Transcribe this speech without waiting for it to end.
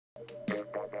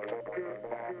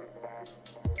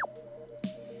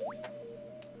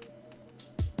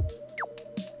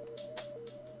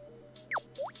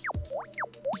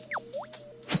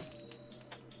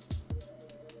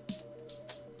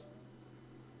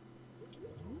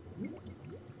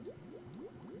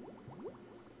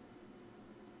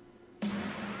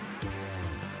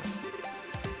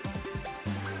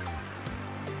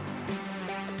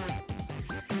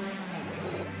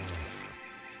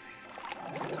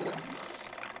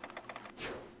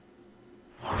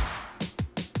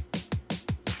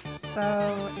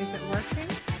So, is it working?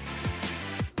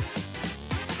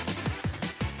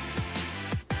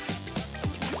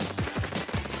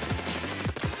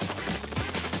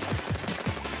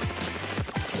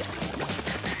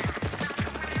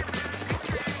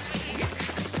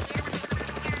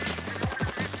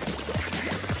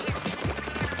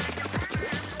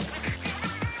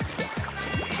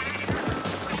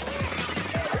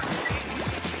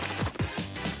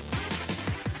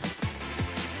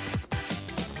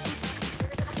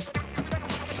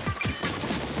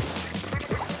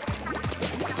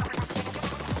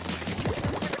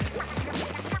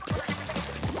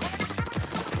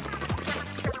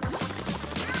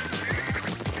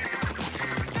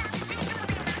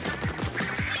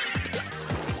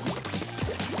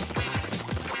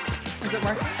 Is it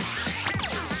working?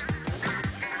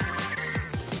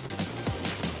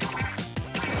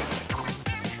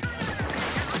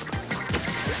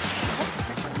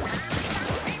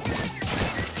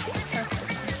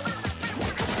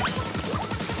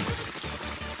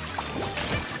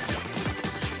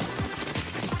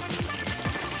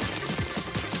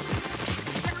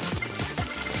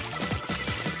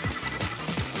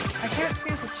 I can't see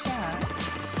the chat.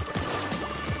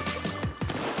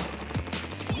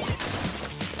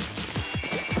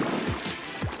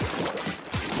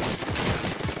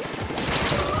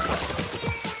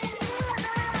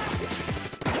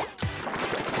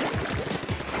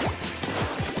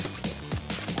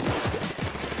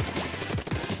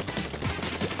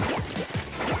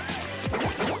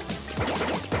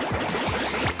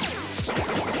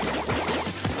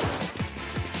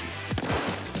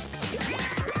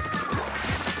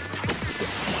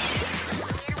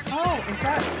 Oh, is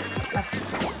that a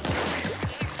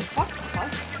fuck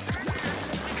puzzle?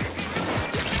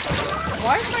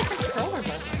 Why is my controller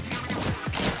buzzing?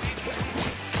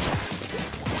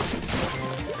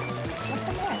 What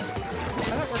the heck? I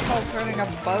don't recall turning a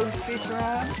Bose speaker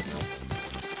on.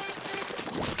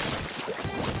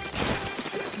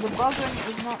 The buzzing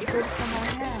is not good for my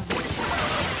hands.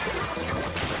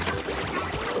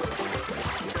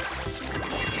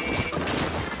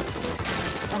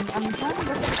 I'm trying to look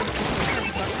at the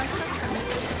pictures, but my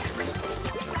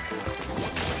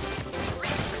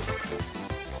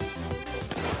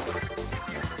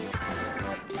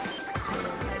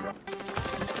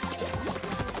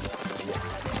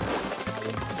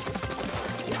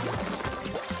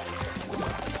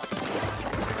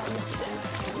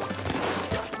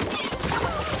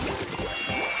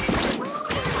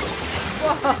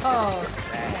whoa,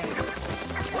 dang.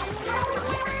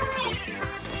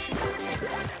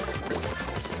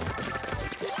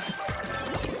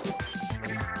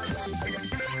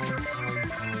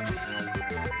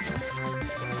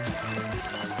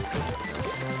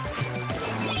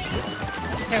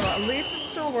 Okay, well, at least it's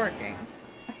still working.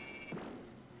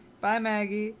 Bye,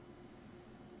 Maggie.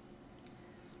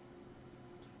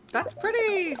 That's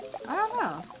pretty... I don't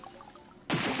know.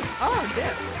 Oh, it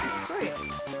did. Sweet.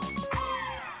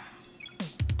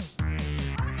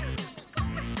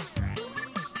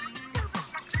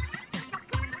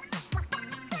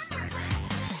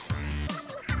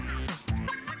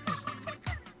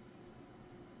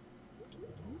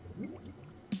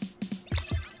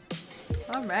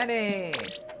 Alrighty.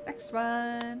 Next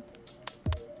one.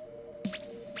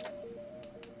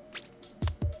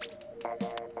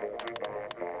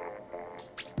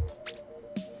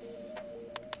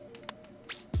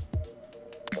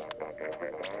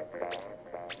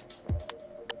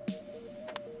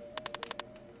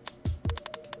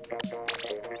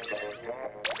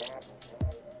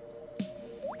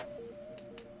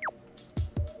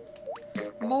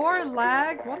 More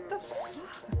lag? What the fuck?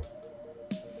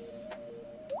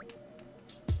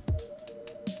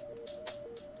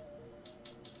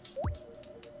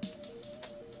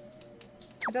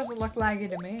 It doesn't look laggy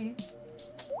to me.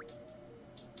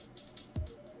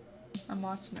 I'm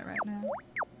watching it right now.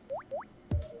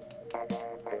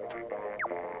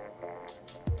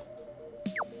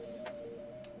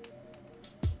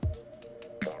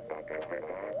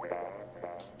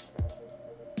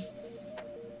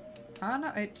 Oh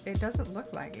no, it doesn't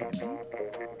look like it to me.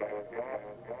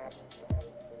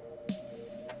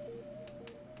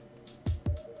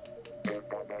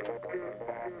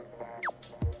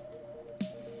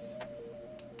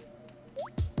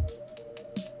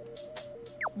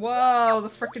 Whoa, the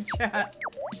frickin' chat.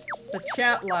 The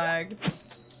chat lag.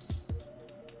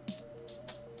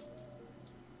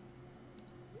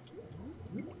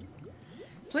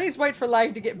 Please wait for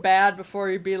lag to get bad before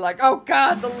you be like, oh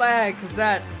god, the lag, because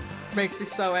that makes me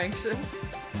so anxious.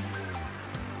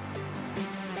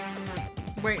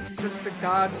 Wait, is this the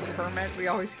god Kermit we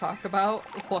always talk about?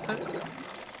 What?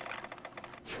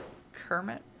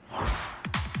 Kermit?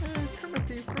 Kermit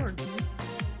the Frog.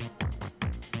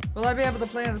 Will I be able to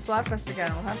play in the Splatfest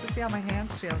again? We'll have to see how my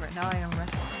hands feel. Right now I am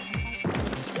resting.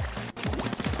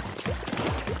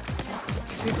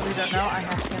 People who don't know, I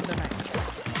have tendonitis.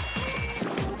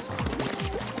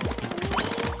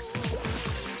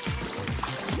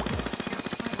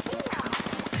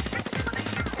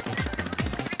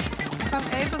 If I'm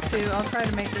able to, I'll try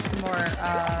to make this a more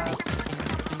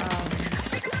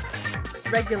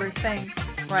regular thing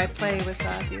where I play with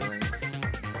viewers.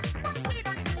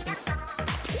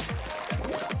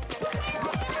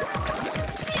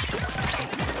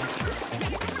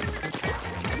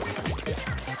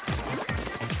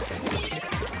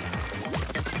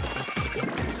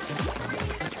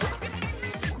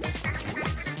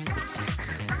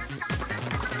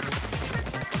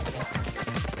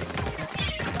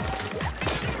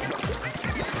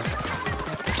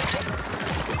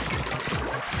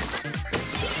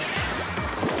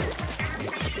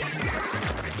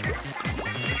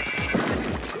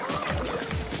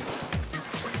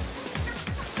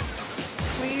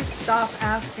 Stop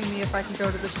asking me if I can go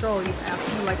to the show. You've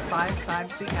asked me like 5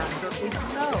 times. The answer is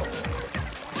no.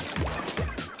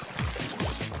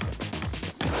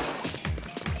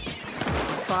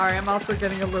 Sorry, I'm also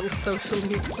getting a little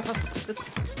socially exhausted.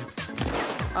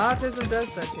 Autism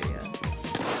does that to you.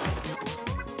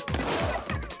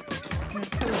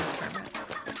 It's a little Kermit.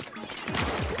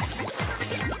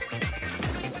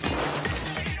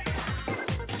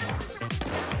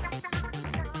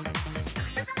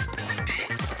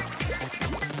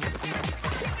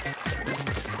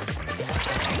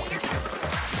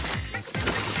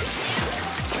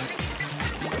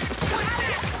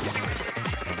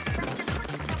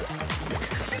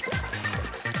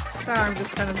 I'm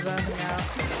just kind of zoning out.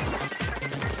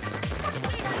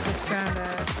 Just trying to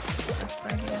adjust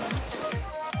my hand.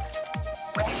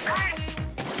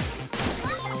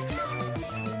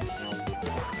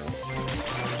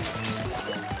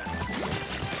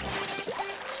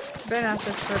 Been at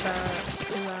this for about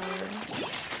 2 hours.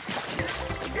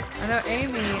 I know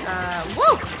Amy,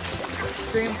 whoa!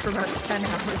 Streamed for about 10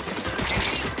 hours.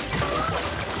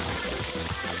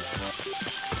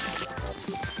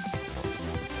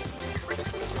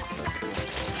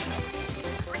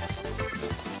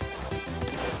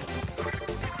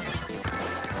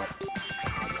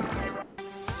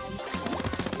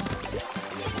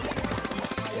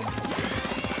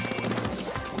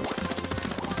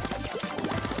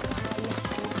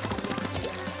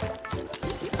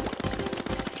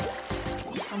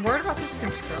 I'm worried about this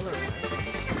controller.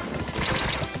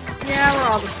 Yeah, we're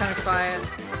all just kind of quiet.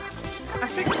 I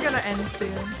think it's gonna end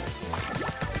soon.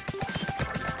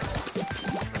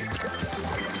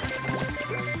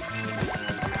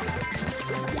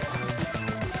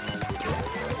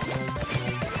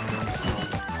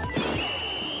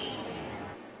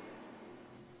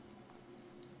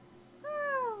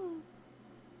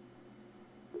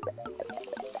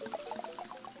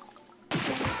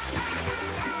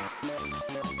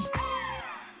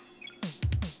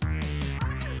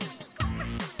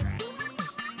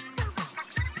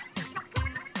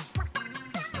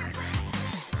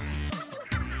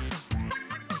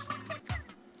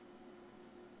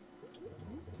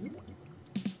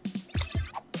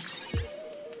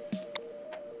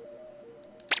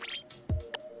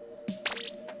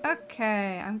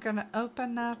 Okay, I'm gonna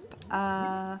open up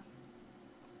a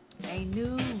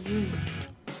new room.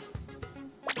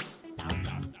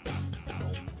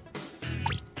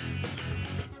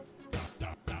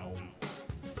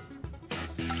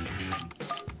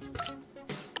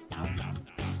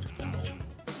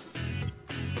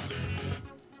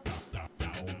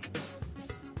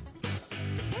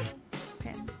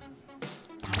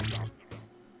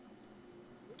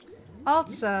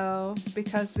 Also,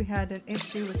 because we had an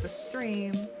issue with the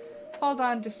stream, hold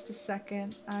on just a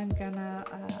second. I'm gonna,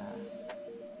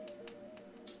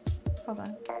 hold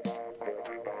on.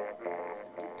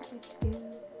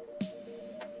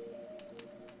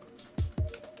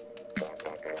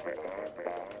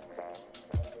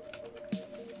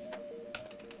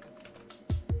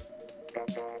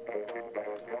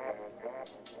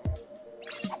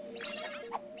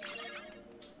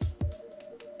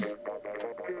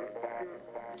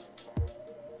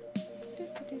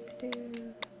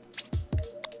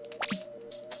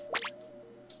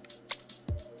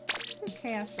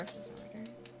 Chaos versus order.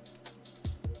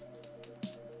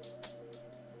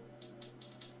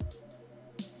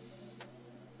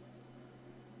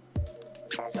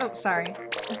 Oh, sorry.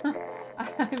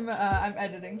 I'm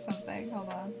editing something. Hold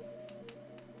on.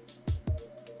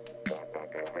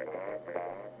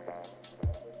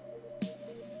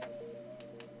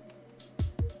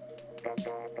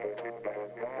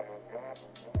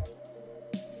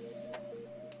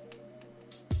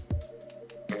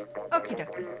 Okie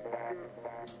dokie.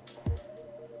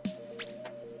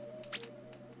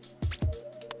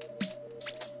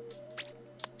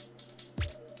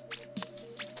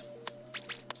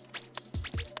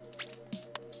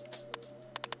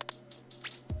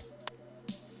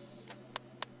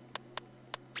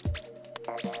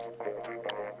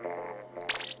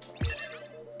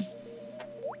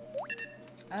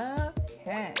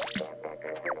 Okay.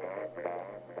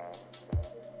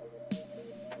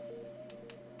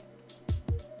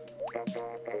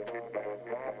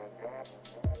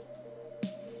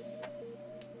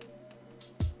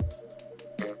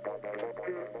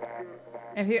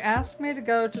 If you ask me to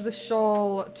go to the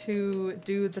shoal to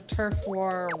do the turf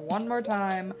war one more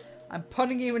time, I'm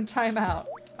putting you in timeout.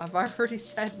 I've already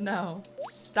said no.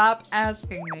 Stop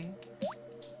asking me.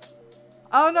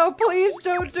 Oh no, please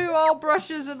don't do all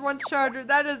brushes in one charger.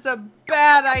 That is a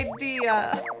bad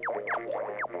idea.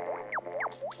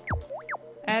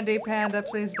 Andy Panda,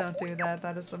 please don't do that.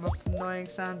 That is the most annoying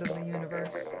sound in the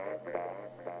universe.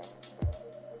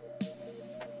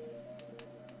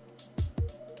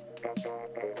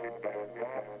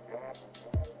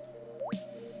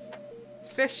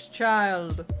 Fish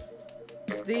Child.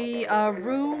 The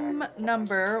room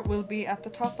number will be at the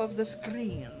top of the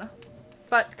screen.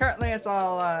 But currently it's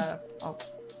all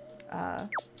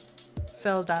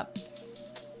filled up.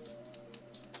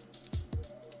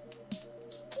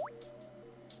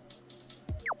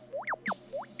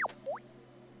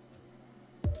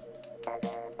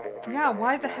 Yeah,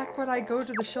 why the heck would I go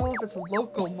to the show if it's a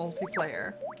local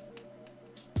multiplayer?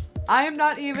 I am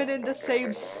not even in the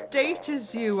same state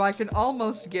as you, I can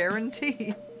almost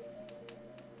guarantee.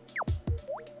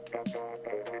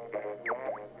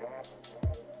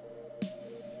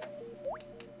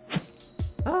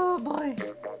 Oh boy.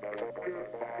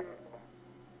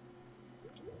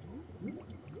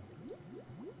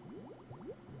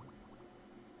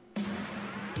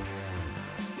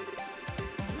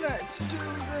 Let's do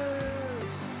this.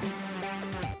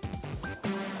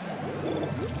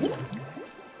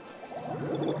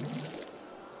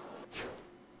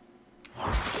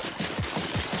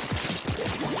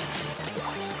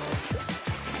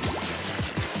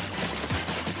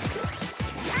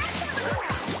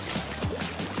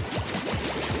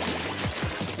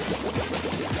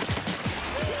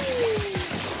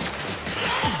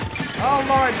 Oh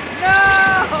Lord, no!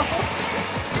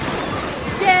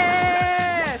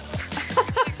 Yes!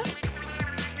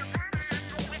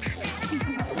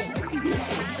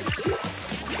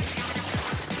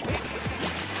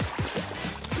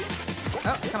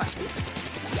 Oh, come on.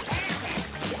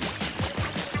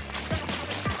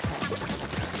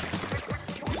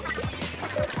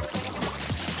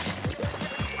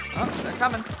 Oh, they're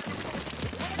coming.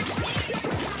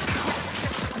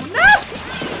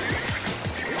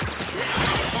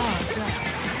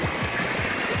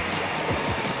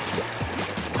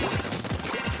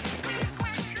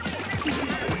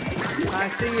 I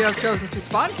see you have chosen to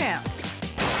spawn camp.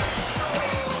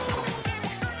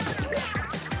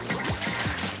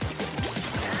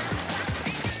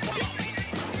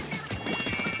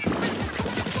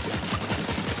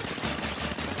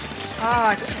 Ah,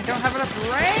 I don't have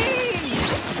enough range.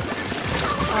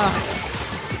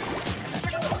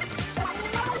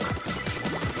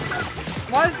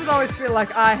 Why does it always feel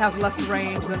like I have less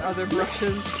range than other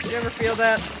brushes? Do you ever feel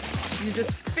that? You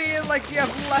just feel like you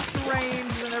have less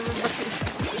range than everybody.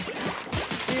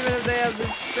 Even if they have the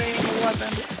same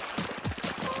weapon.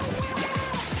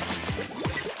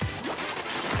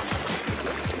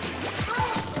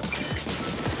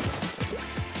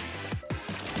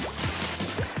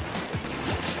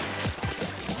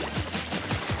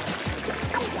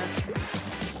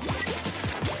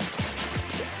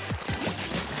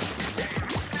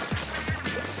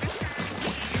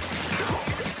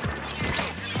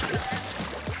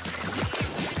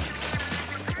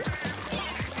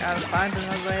 Gotta find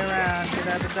another way around, get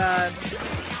out of dodge.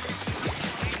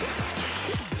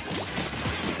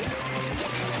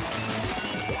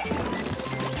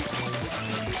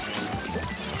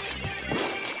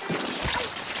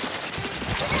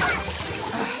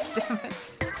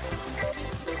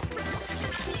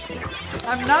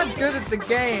 I'm not good at the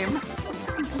game.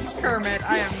 Kermit,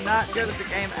 I am not good at the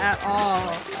game at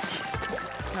all.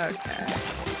 Okay.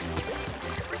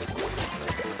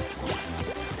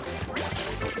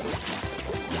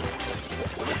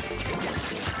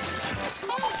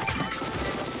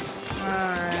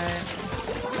 Alright.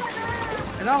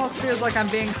 It almost feels like I'm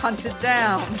being hunted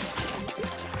down. I'm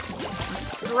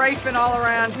strafing all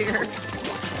around here.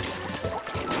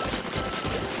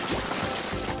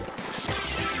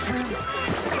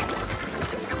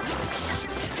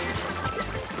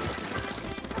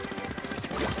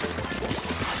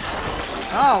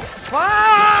 Oh,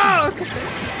 fuck!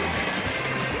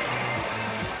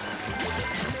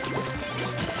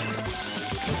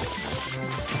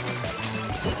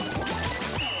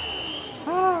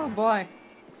 Oh, boy.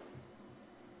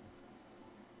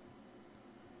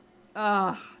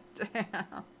 Oh,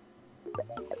 damn.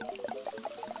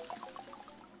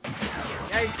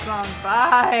 Yikes on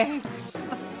bikes!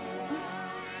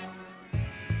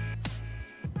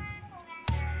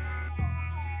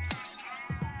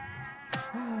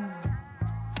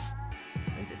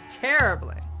 They did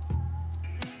terribly.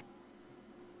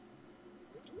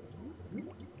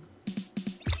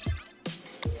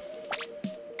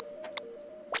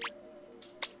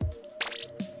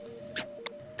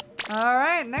 All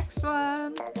right, next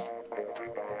one.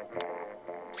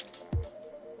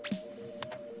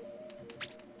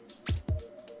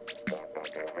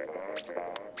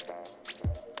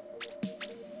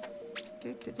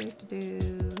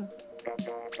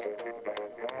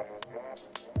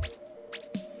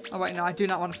 Oh wait, no, I do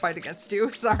not want to fight against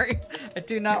you. Sorry. I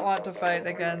do not want to fight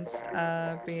against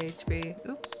BHB.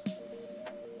 Oops.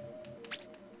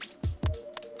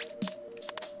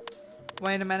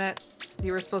 Wait a minute.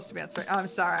 You were supposed to be answering. Oh, I'm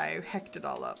sorry. I hecked it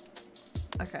all up.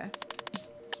 Okay.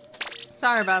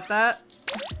 Sorry about that.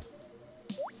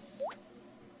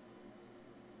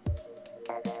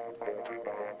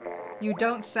 You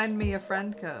don't send me a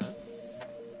friend code.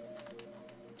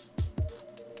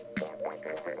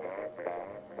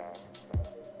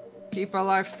 People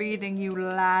are feeding you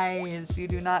lies. You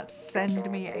do not send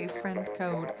me a friend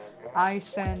code. I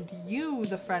send you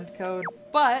the friend code,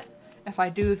 but if I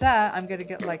do that, I'm gonna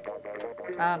get like,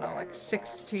 I don't know, like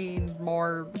 16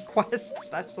 more requests.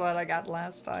 That's what I got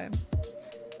last time.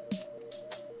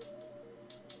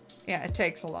 Yeah, it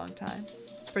takes a long time.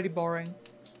 It's pretty boring.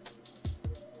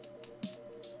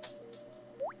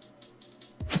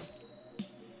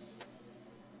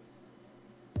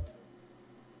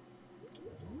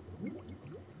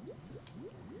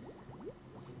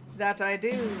 That I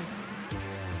do.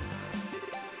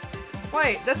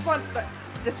 Wait, this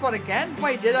one again?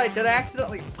 Wait, did I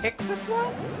accidentally pick this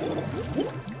one?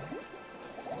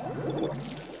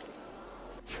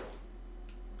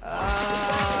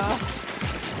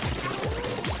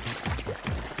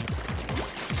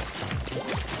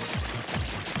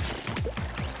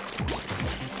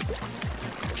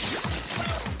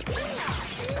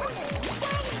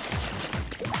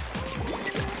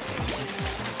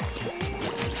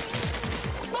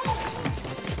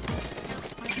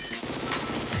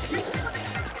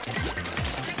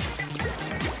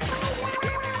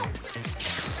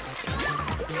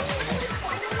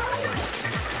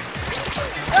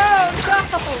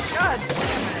 Oh, God damn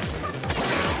it.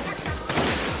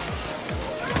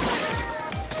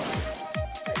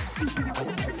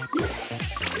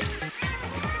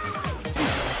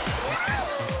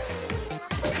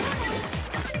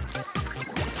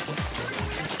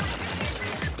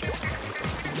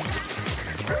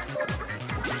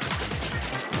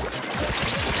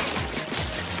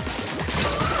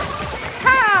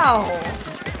 How?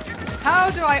 How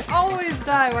do I always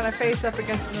die when I face up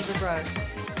against another brush?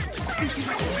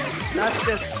 That's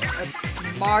just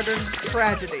a modern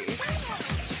tragedy.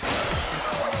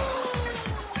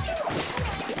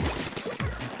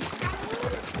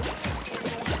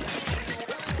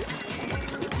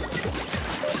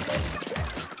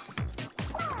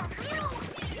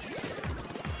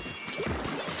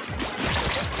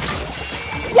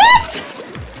 What?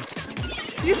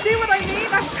 You see what I mean?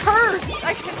 I'm cursed.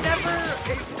 I can never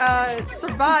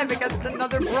survive against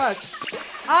another brush.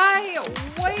 I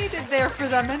waited there for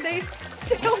them and they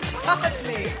still got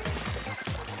me.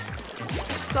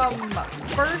 Some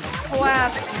first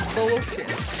class bullshit.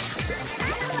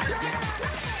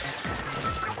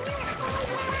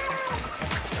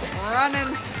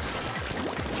 Running.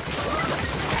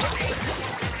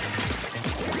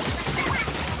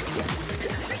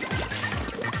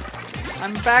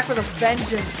 I'm back with a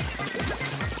vengeance.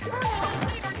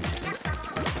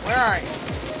 Where are you?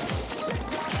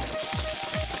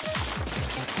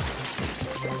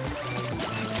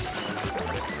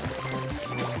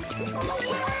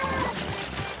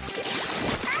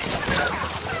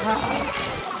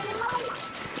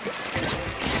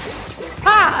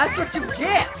 Ha! That's what you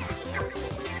get!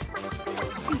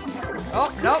 Oh,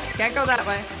 nope, can't go that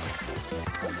way.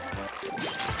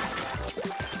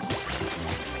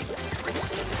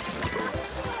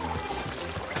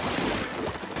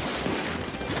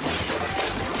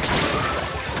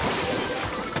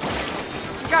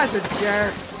 You guys are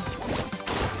jerks.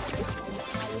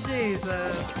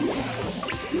 Jesus.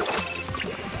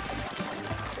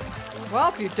 Well,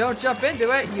 if you don't jump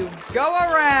into it, you go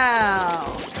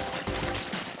around.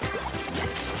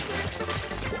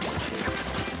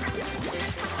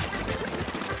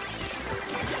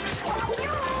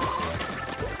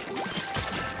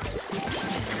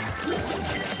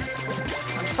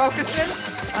 I'm focusing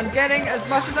on getting as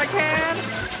much as I can.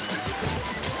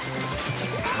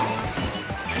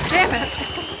 Damn it!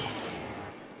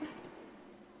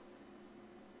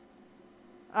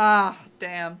 Ah,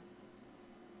 damn.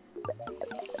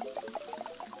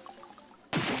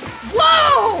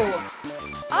 Whoa!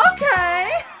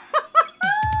 Okay!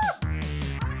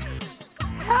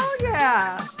 Hell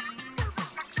yeah!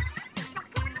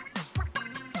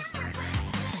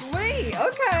 Sweet,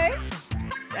 okay.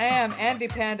 Damn, Andy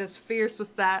Panda's fierce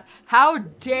with that. How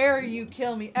dare you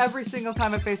kill me every single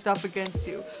time I faced up against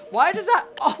you? Why does that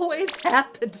always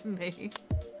happen to me?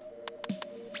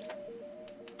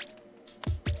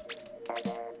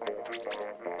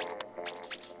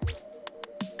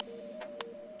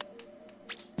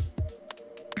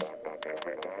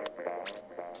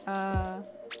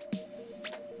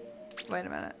 Wait a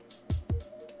minute.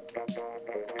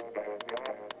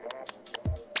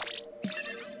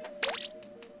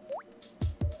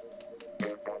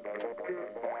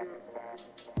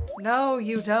 No,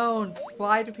 you don't.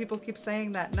 Why do people keep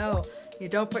saying that? No, you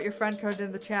don't put your friend code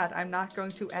in the chat. I'm not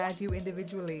going to add you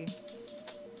individually.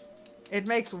 It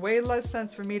makes way less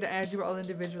sense for me to add you all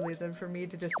individually than for me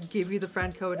to just give you the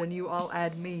friend code and you all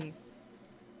add me.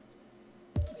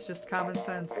 It's just common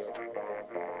sense.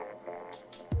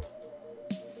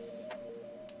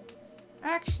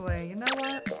 Actually, you know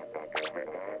what?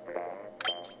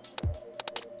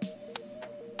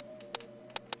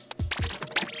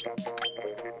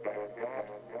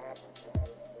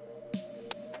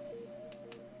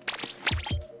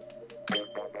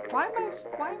 Why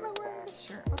am I wearing this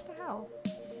shirt? What the hell?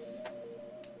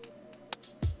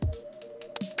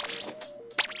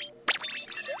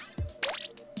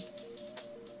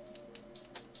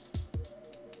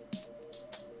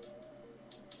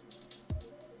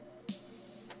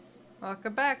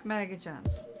 Welcome back, Maggie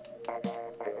Johnson.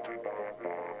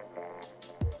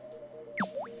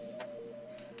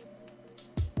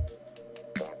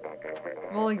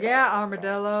 Well, yeah,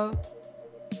 Armadillo.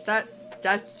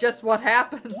 That's just what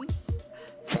happens.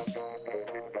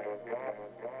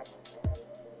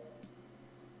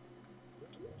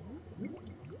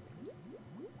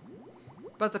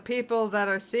 But the people that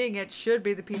are seeing it should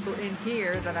be the people in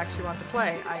here that actually want to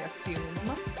play, I assume.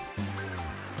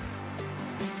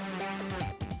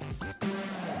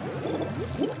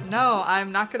 No,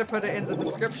 I'm not gonna put it in the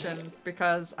description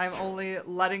because I'm only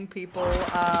letting people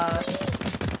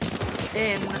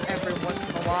in every once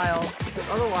in a while. Because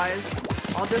otherwise,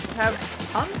 I'll just have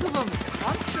tons of them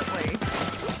constantly.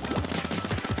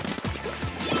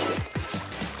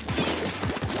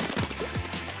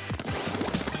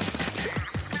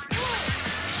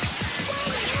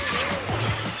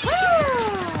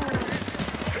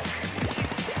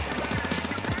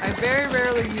 I very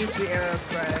rarely use the arrow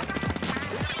spray.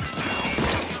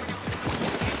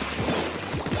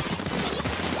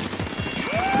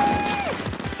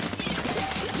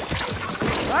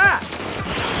 Ah!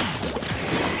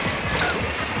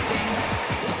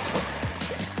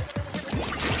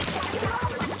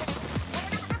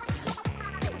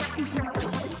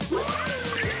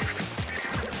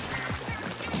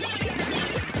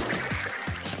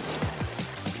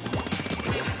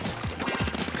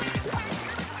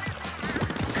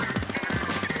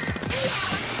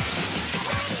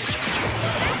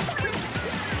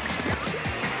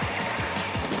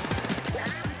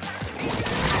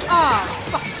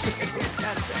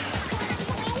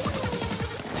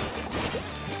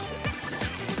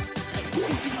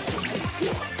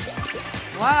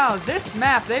 Wow, this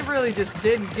map, they really just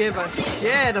didn't give a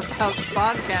shit about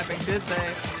spawn camping, did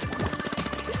they?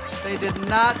 They did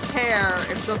not care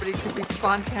if somebody could be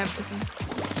spawn camping.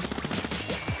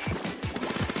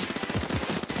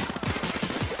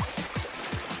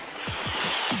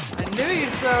 I knew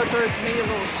you'd throw towards me, you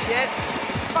little shit.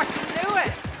 Fucking knew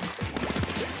it!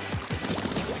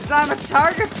 'Cause I'm a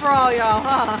target for all y'all,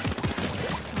 huh?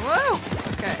 Whoa!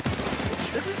 Okay.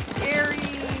 This is scary.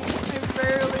 I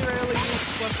rarely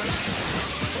use weapons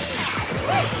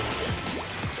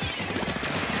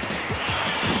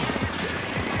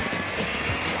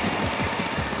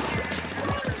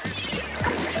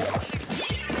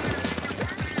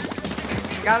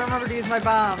Gotta remember to use my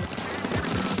bombs.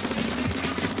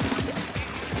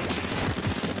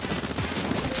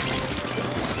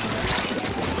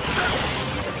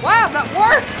 Wow, that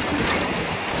worked!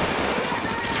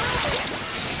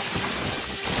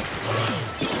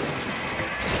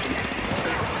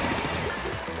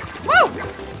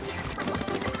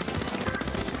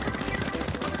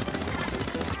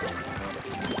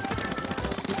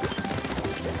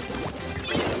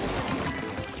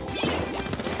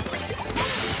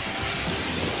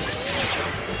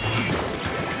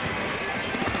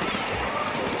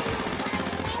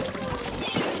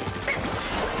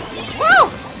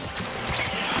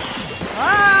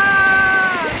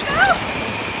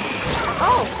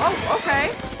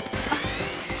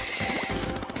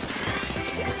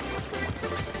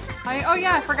 Oh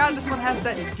yeah, I forgot this one has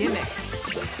that gimmick.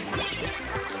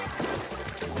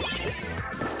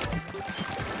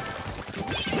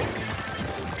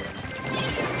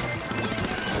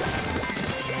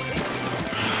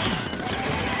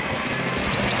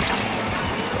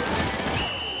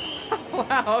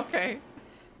 Wow, okay.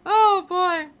 Oh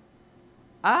boy.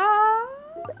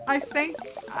 I think,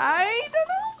 I don't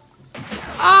know.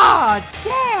 Ah,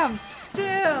 damn,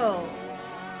 still.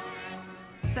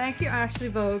 Thank you, Ashley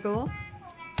Vogel.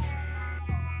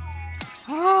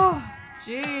 Oh,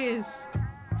 jeez.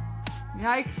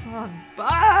 Yikes on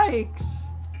bikes.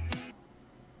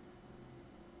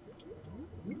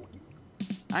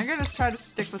 I'm gonna try to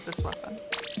stick with this weapon.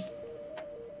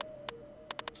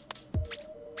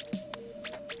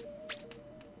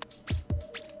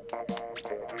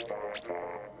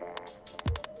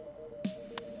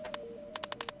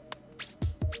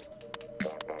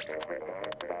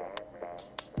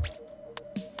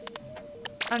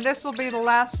 And this will be the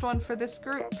last one for this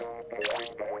group.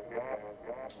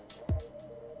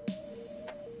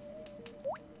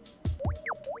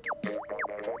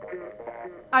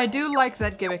 I do like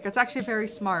that gimmick. It's actually very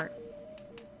smart.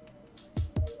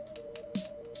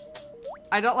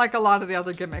 I don't like a lot of the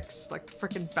other gimmicks, like the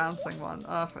freaking bouncing one.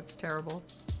 Ugh, that's terrible.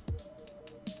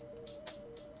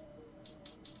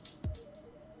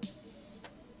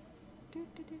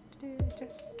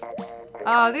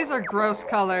 Oh, these are gross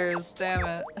colors, damn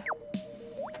it.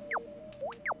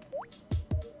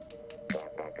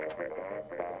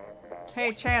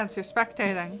 Hey, Chance, you're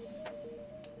spectating.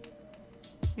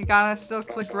 You gotta still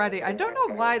click ready. I don't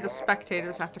know why the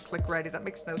spectators have to click ready. That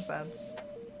makes no sense.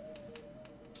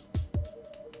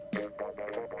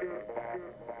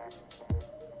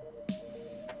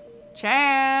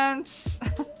 Chance!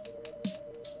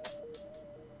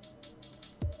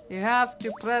 You have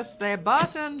to press the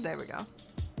button. There we go.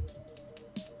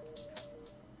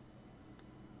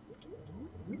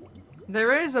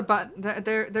 There is a button.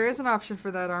 There is an option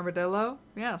for that, Armadillo.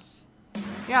 Yes.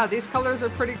 Yeah, these colors are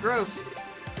pretty gross.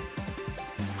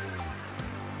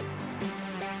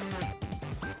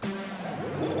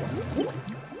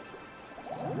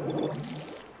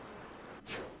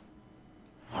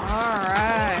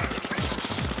 Alright.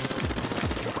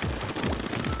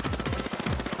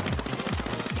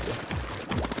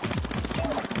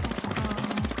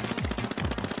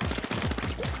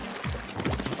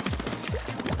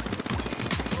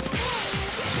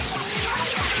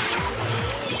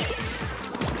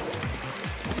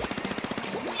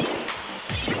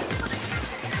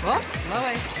 Oh, no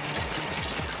way.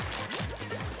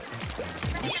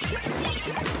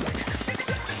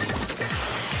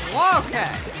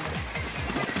 Okay.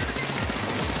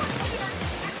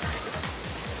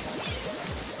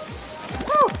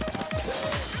 Woo.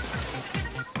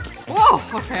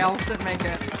 Whoa! Okay, I almost didn't make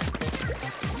it.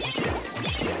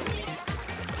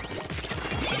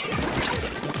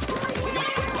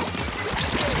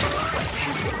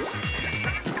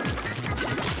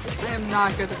 I am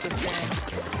not good at this game.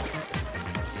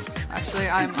 Actually,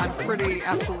 I'm pretty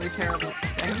absolutely terrible at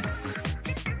this game.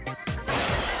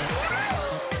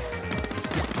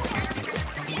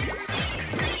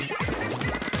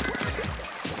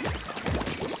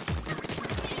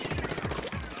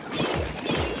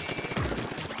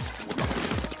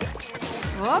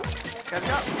 Whoop! Gotta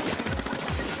go.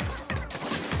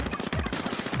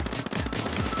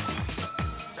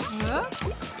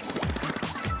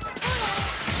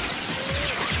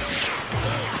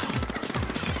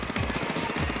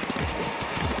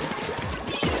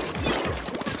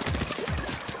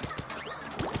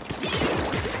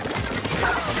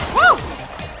 Whoop.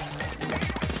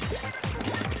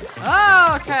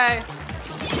 Oh, okay.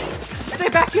 Stay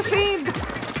back, you fiend!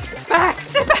 Back!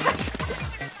 Stay back!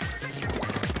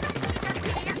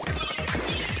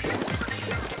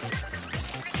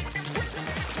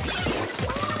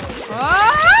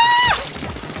 Ah!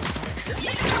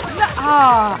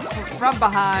 No. from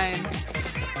behind.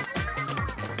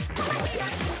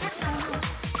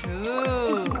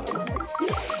 Ooh.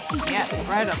 Yes,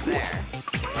 right up there.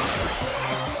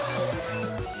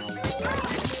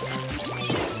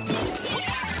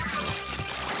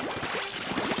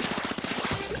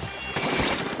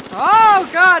 Oh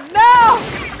God, no!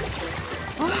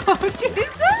 Oh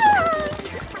Jesus!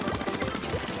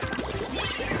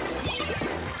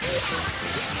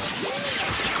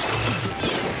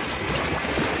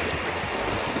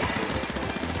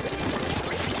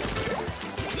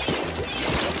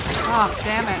 Oh,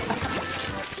 damn it.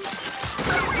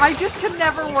 I just can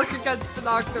never work against an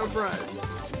Octobrush.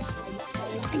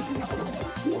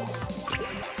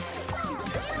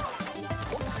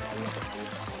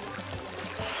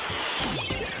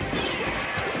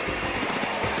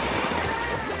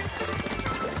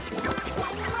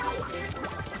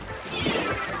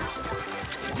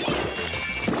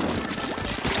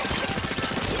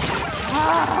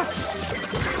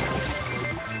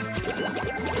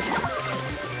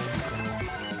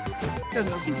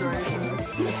 Goodness gracious.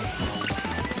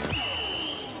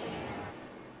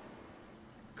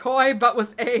 Coy but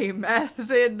with aim,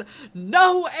 as in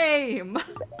no aim.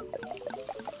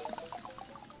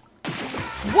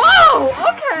 Whoa,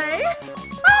 okay.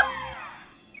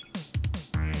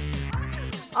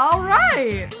 All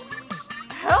right.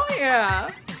 Hell yeah.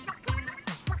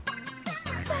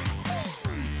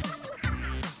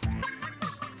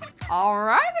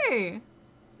 Alrighty.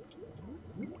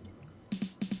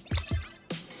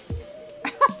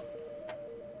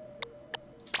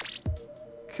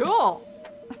 Cool.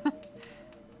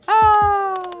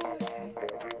 Oh.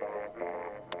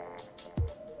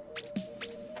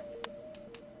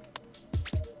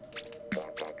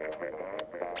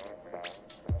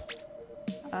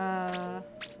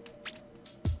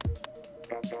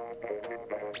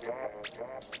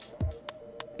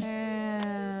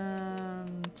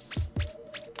 And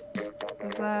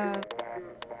is that?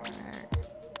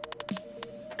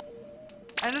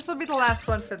 And this will be the last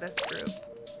one for this group.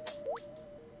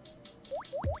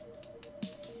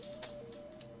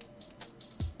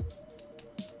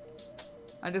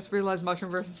 I just realized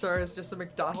Mushroom vs. Star is just a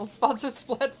McDonald's sponsored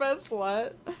Splatfest.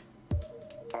 What?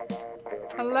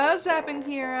 Hello, Zapping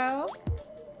Hero.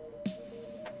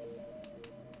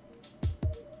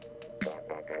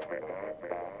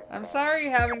 I'm sorry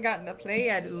you haven't gotten to play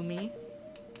yet, Umi.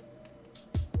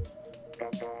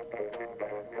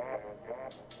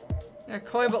 Yeah,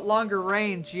 coy but longer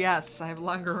range. Yes, I have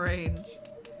longer range.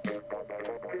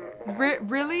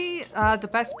 Really, the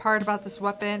best part about this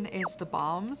weapon is the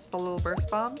bombs, the little burst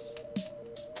bombs.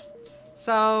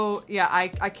 So, yeah, I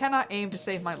cannot aim to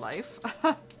save my life.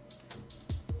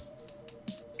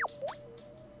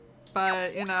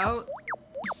 But, you know,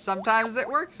 sometimes it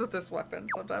works with this weapon.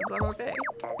 Sometimes I'm okay.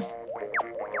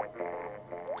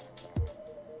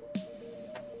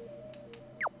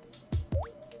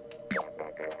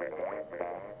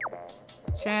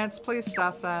 Chance, please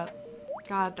stop that.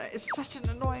 God, that is such an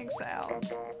annoying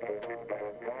sound.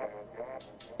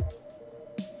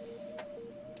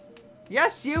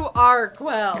 Yes, you are,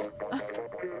 Quell.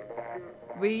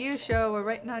 Wii U show, we're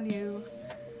waiting on you.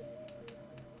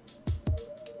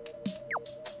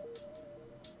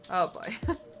 Oh boy.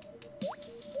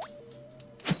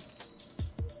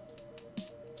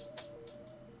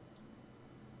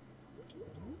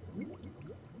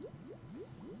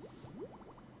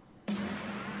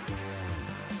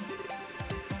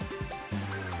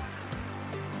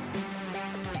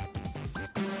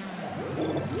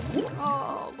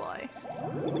 Oh boy.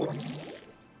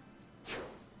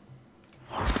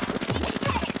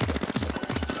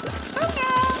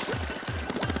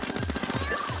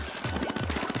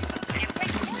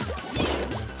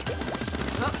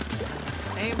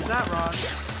 Aims that wrong.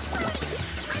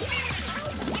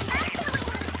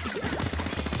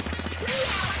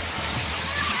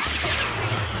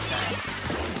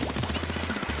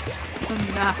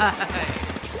 Nice.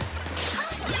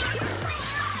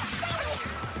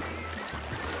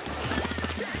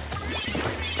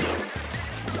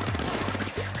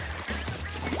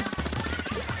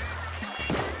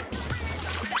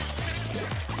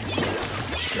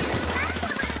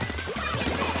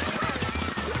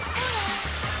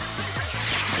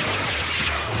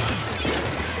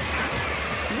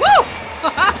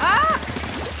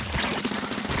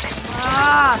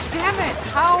 Ah, damn it!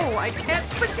 How? I can't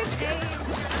freaking aim!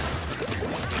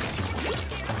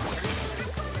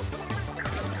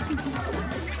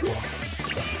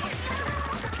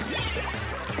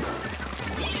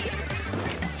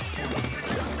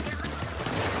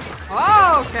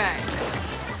 Okay.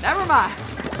 Never mind.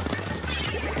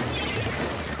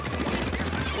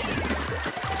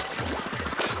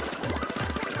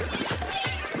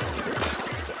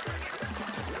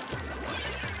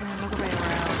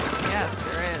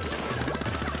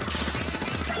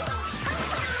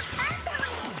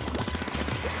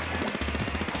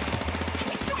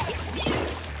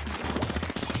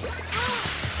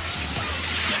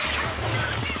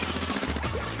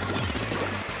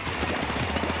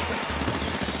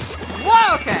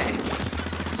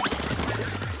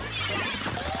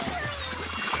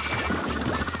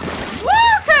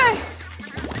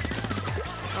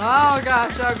 Oh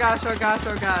gosh, oh gosh, oh gosh,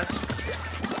 oh gosh.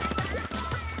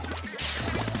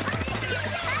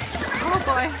 Oh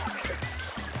boy.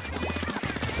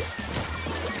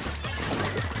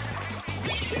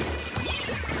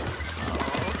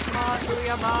 Oh, come on,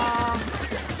 Booyah Bomb.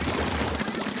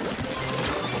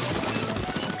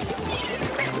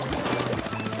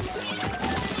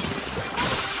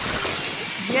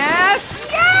 Yes!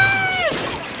 Yes!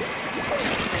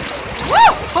 Woo!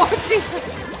 Oh, Jesus!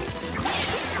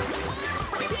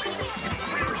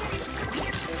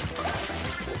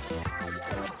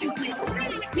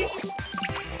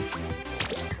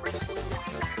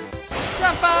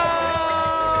 Jump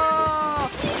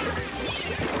off!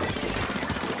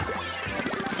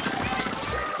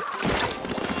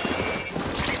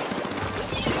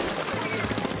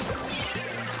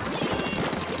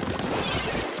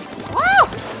 Woo!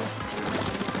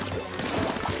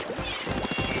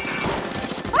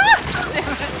 Ah! Damn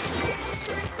it.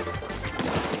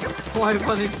 Why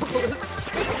funny bullets?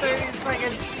 30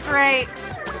 seconds straight.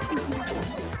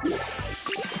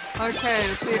 Okay,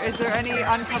 let's see. Is there any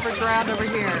uncovered ground over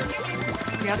here?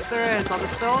 Yes, there is. I'll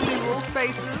just fill in these little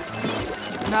spaces.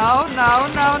 No, no,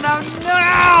 no, no,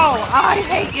 no! I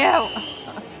hate you!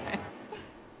 Okay.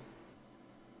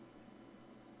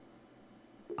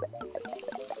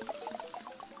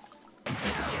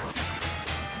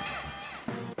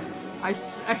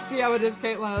 I see how it is,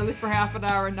 Caitlin. Only for half an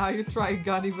hour and now you're trying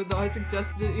gun even though I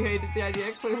suggested it, you hated the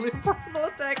idea. Clearly a personal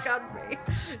attack on me.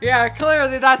 Yeah,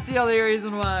 clearly that's the only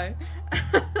reason why.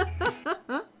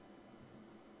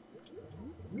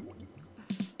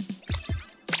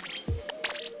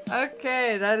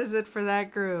 Okay, that is it for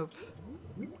that group.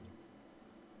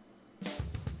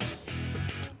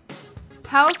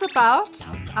 How's about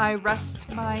I rest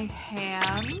my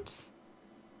hand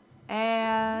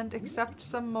and accept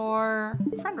some more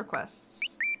friend requests?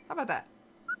 How about that?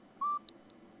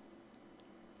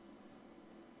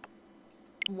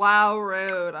 Wow,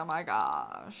 rude. Oh my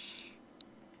gosh.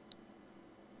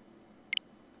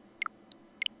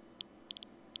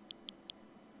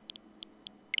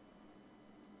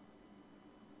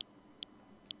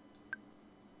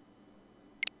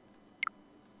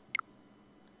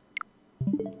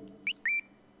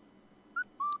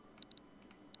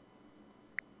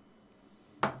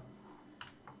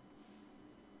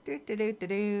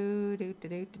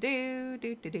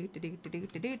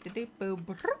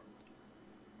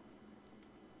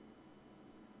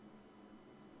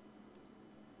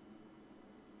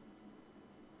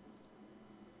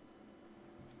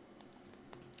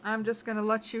 I'm just gonna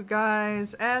let you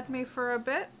guys add me for a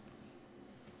bit.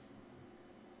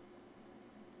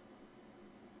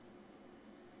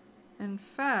 In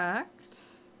fact,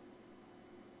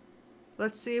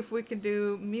 let's see if we can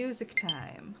do music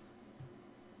time.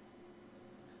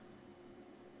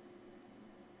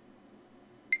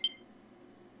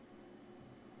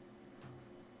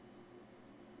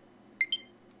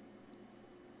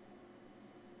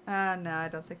 No, I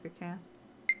don't think we can.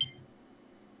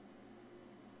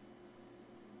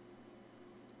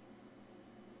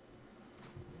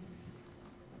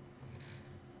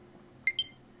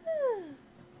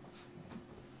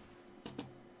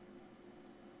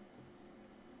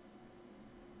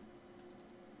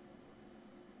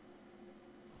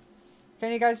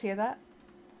 Can you guys hear that?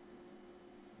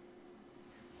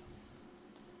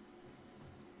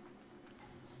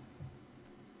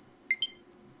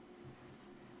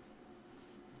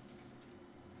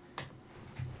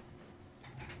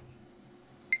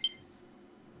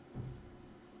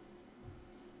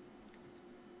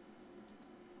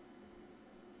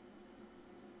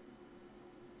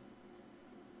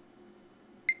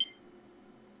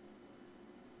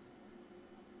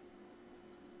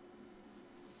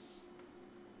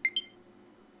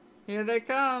 Here they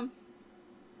come.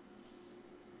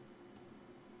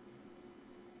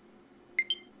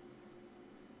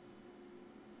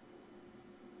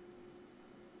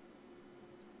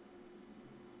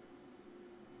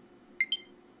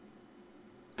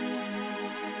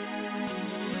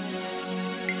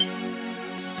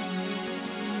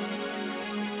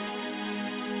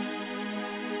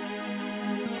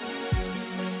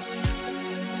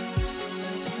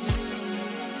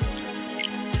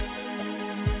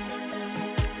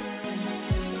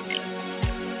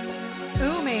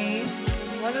 Umi,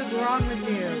 what is wrong with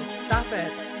you? Stop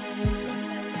it.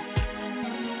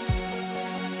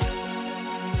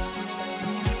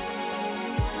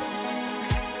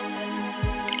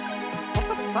 What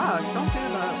the fuck? Don't do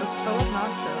that. That's so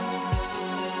obnoxious.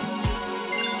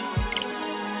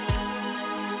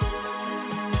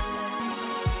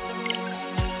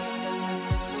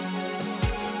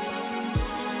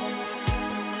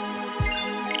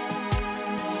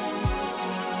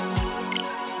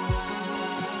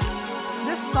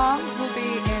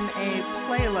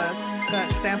 playlist that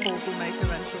Samples will make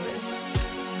eventually.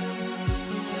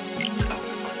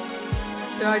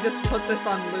 Do I just put this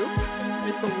on loop?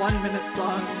 It's a 1-minute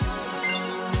song.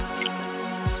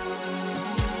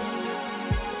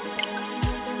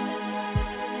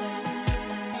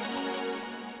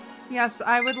 Yes,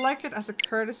 I would like it as a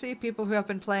courtesy. People who have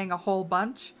been playing a whole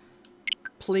bunch,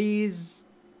 please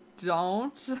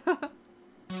don't.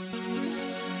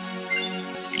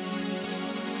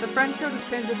 The friend code is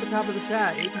pinned at the top of the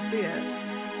chat. You can see it.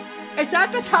 It's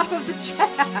at the top of the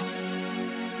chat.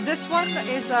 This one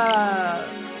is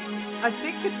I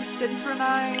think it's a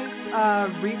synchronized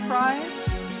reprise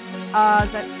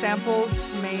that Samples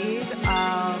made.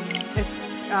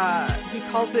 He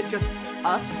calls it just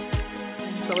Us.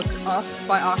 So it's Us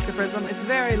by Octoprism. It's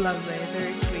very lovely,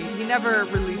 very sweet. He never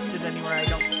released it anywhere, I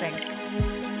don't think.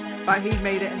 But he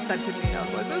made it and sent it to me, and I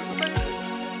was like, this is amazing.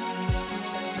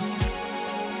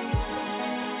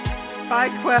 Bye,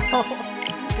 Quill.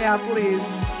 Yeah, please.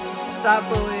 Stop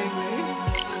bullying me.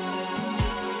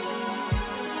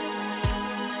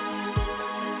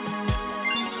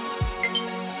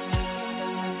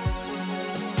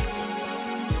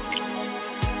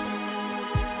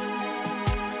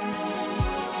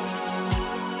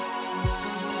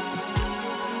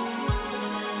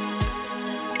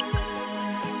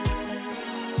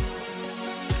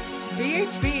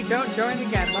 VHB, don't join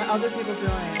again. Let other people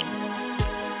join.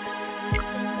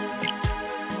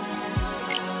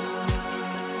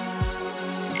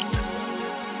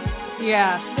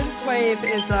 Yeah, synthwave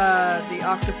is the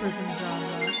Octoprism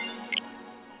genre.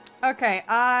 Okay,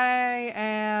 I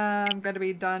am gonna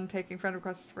be done taking friend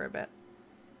requests for a bit.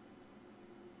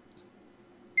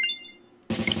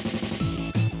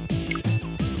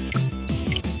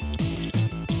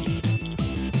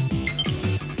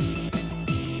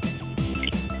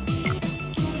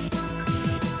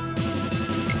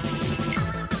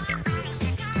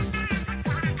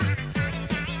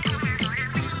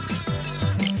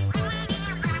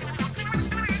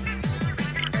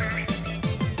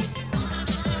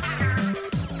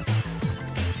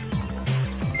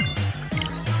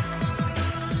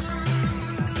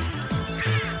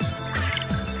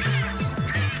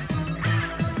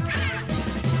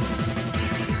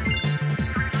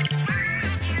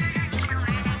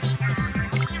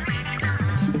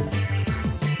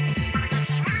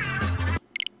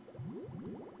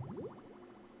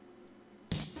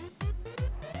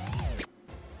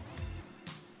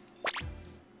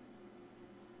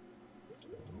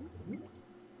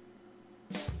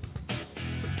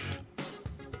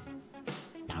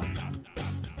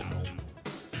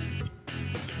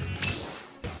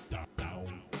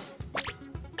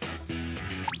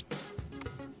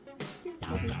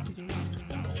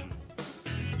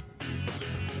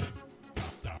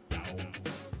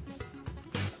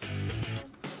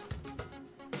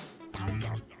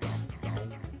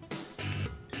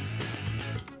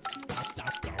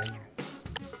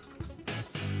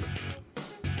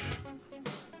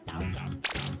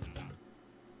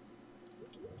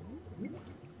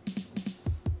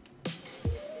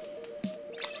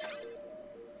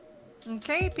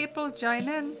 Okay, people join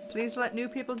in. Please let new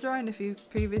people join if you've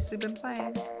previously been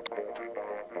playing.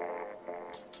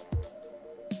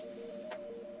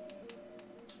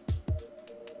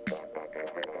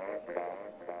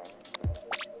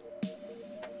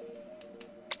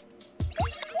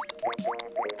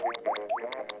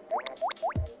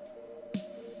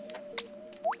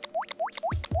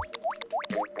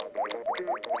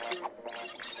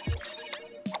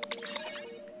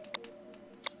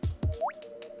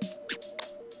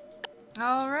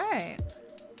 Alright.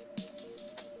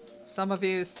 Some of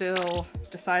you still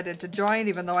decided to join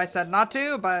even though I said not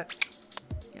to, but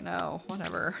you know,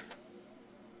 whatever.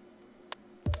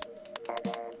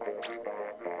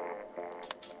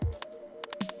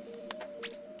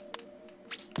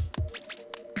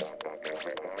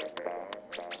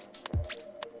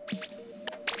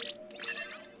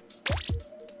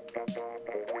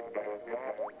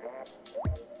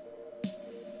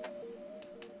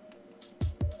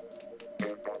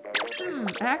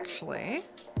 Actually,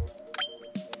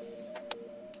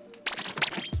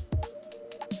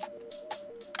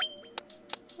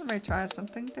 let me try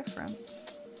something different.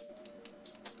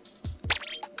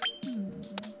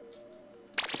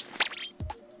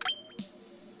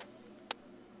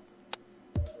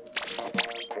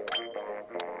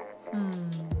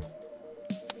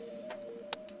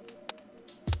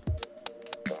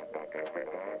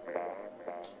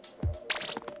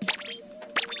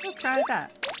 Let's try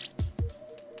that.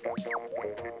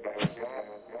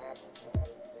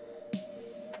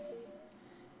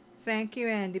 Thank you,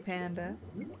 Andy Panda.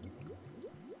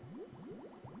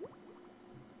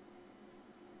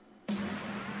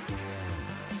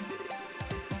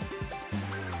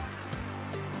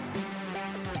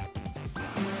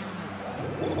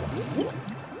 Woo!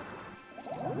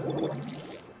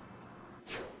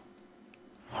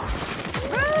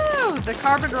 The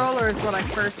carbon roller is what I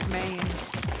first mained.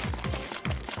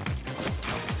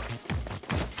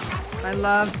 I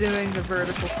love doing the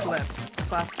vertical flip.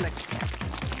 Flap flick.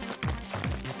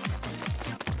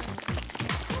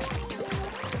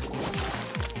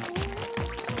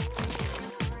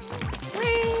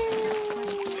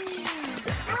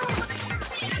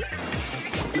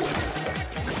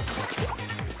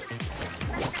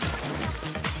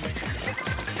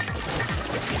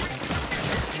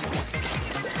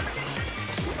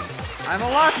 I'm a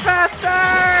lot faster!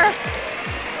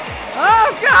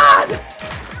 Oh god!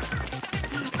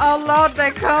 Oh lord,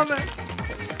 they're coming!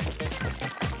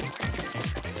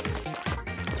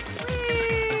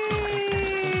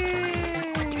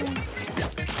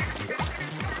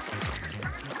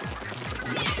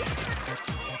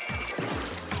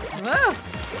 Whoa!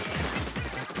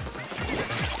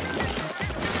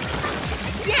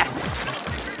 Yes!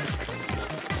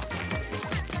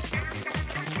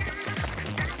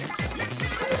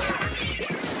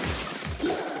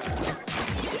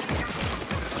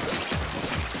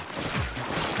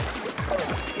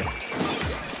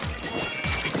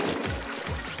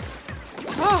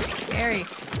 Oh, scary.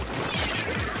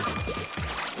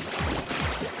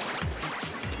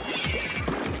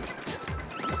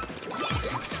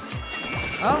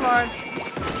 Oh lord.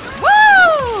 Woo!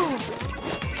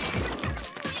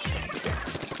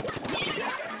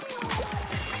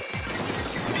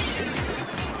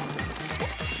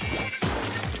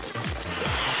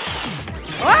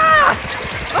 Ah!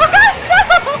 Oh god,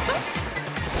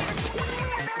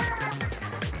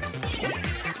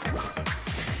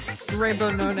 no!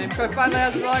 Rainbow no name. But finally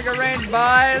has longer range,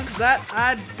 boys. That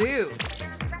I do.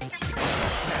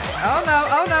 Oh no,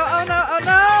 oh no, oh no, oh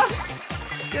no!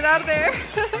 Get out of there!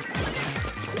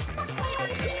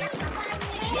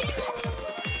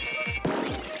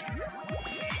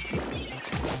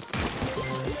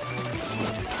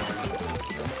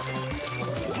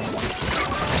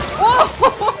 Oh!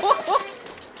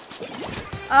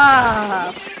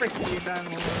 Ah, frick you,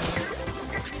 Donald.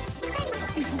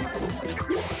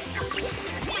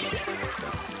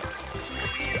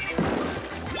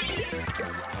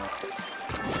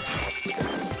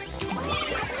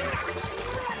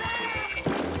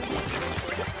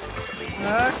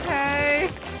 Okay.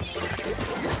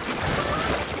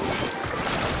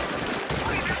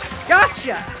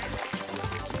 Gotcha!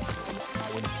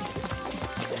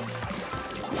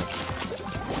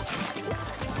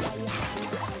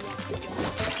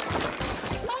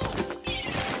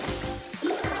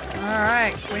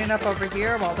 Alright, clean up over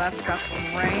here while that's got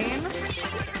some rain.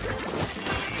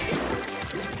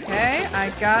 Okay,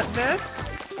 I got this.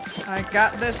 I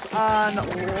got this on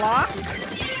lock.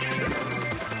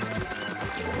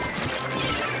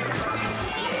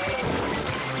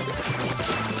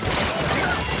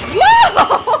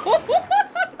 Whoa!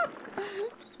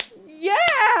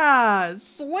 Yeah!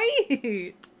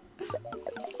 Sweet!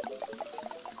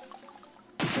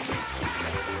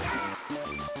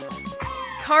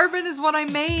 Carbon is what I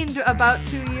mained about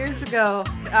 2 years ago,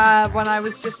 when I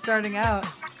was just starting out.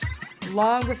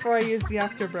 Long before I used the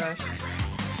Octobrush.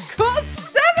 Cool,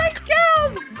 7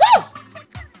 kills! Woo!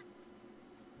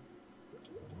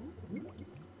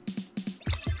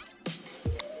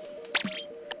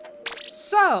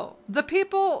 So, the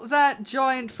people that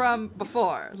joined from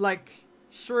before, like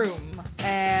Shroom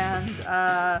and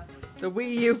the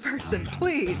Wii U person,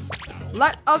 please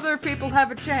let other people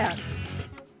have a chance.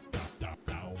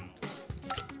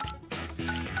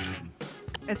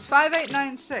 It's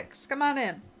 5896. Come on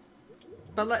in.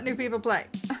 But let new people play.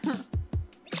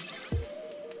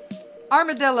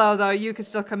 Armadillo, though, you can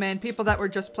still come in. People that were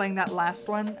just playing that last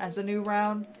one as a new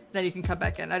round, then you can come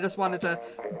back in. I just wanted to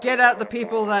get out the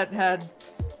people that had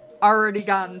already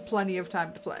gotten plenty of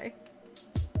time to play.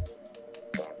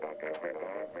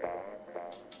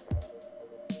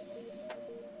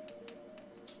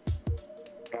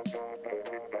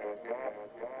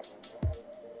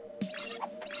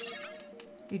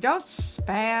 You don't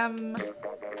spam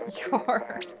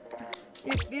your...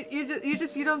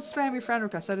 You don't spam your friend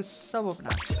requests. That is so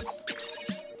obnoxious.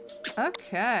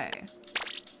 Okay.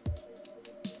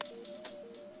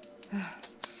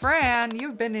 Fran,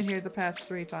 you've been in here the past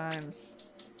 3 times.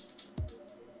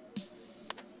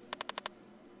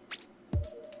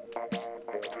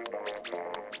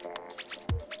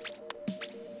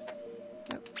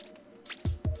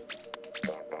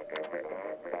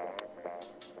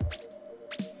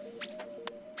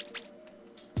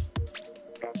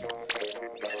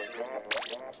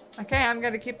 Okay, I'm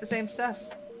gonna keep the same stuff.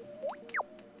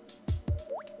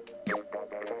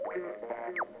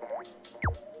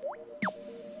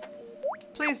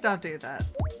 Please don't do that.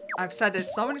 I've said it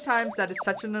so many times that it's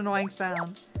such an annoying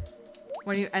sound.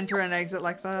 When you enter and exit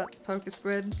like that,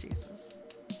 Pokesquid. Jesus.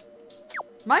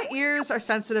 My ears are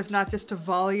sensitive not just to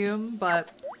volume,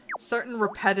 but certain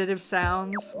repetitive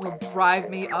sounds will drive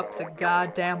me up the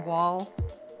goddamn wall.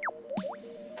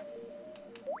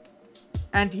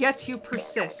 And yet you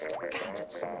persist. God,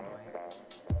 that's so annoying.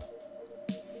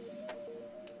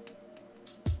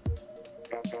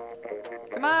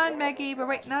 Come on, Maggie, we're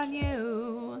waiting on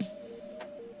you.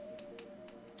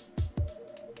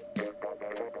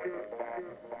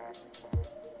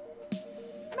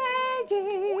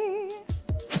 Maggie!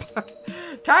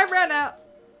 Time ran out.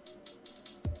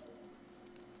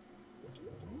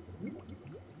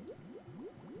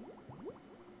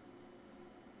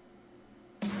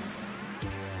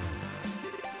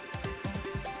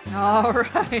 All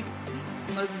right,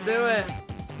 let's do it.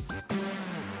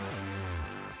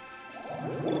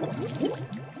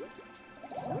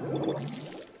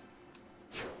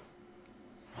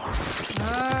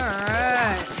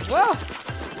 Alright. Whoa!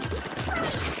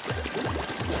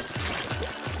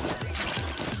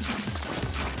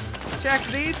 Check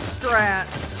these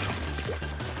strats.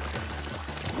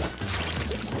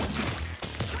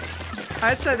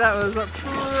 I'd say that was a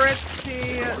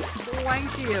pretty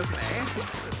swanky of me.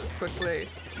 Just quickly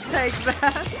take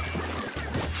that.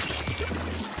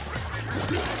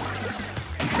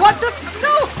 What the f-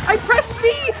 No! I pressed B!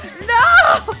 No!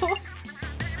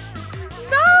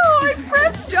 No! I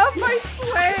pressed jump, I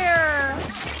swear!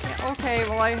 Okay,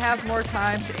 well I have more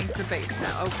time to ink the base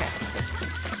now. Okay.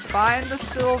 Find the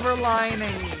silver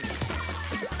linings.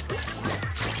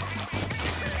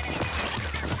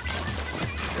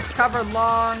 Discover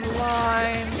long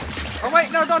line. Oh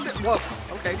wait, no, don't do- Whoa.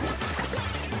 Okay.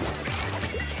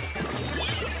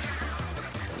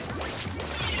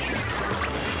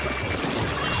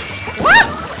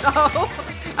 Oh,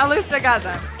 at least I got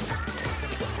them.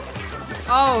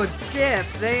 Oh, dip.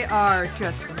 They are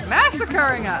just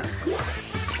massacring us. Woo!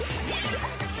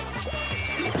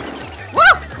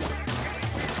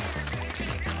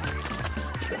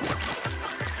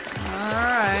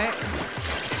 Alright.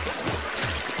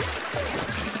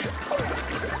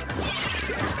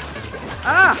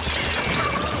 Ah!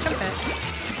 Come here.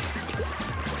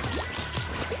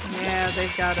 Yeah,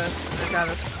 they've got us. They got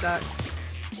us stuck.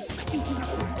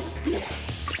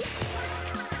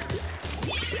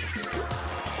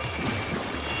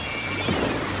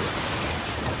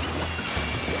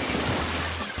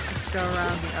 Let's go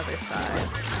around the other side.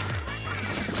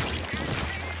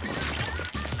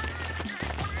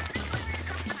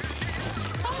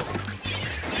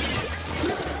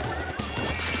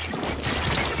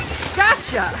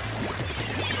 Gotcha!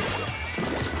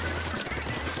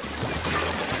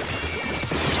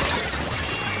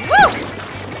 Woo!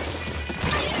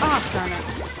 Oh, darn it.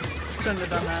 Shouldn't have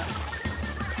done that.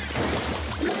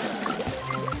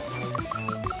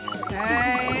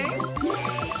 Okay.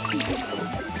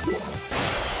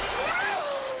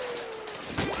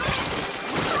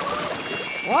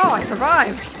 Whoa, I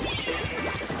survived!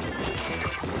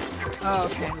 Oh,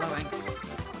 okay, loving.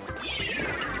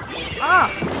 Ah!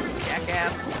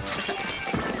 Jackass.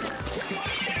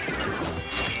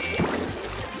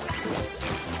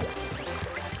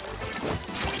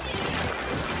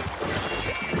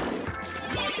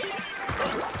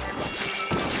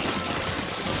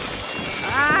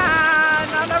 Ah!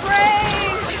 Not a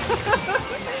range!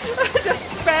 Just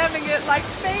spamming it like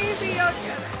crazy. I'll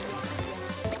get it.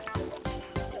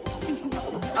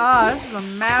 Ah, this is a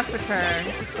massacre.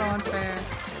 This is so unfair.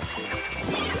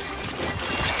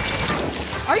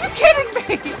 Are you kidding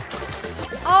me?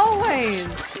 Always.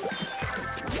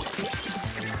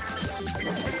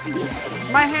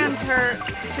 My hands hurt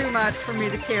too much for me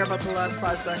to care about the last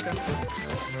 5 seconds.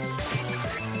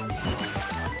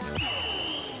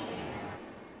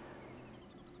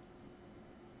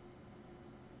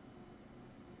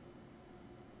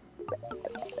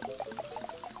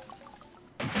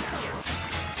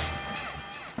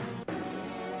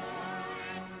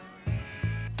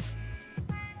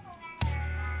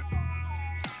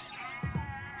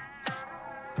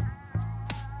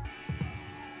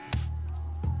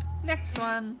 Next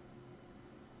one.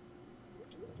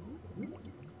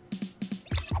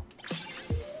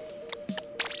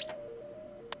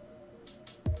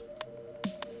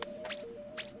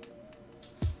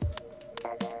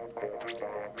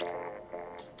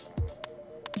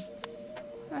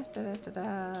 Da, da, da, da.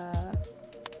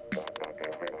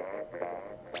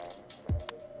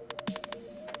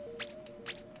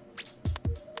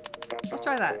 Let's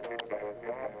try that.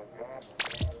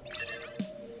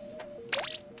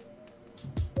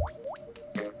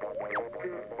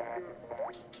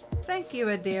 Thank you,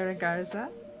 Adira Garza.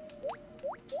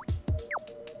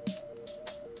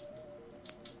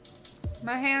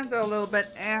 My hands are a little bit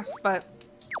but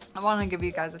I want to give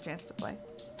you guys a chance to play.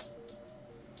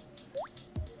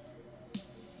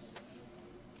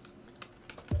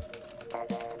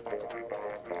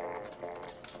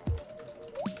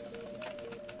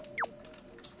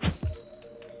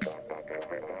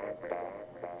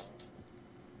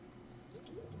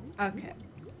 Okay.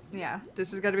 Yeah,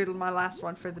 this is gonna be my last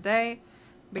one for the day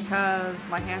because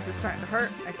my hands are starting to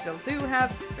hurt. I still do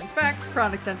have, in fact,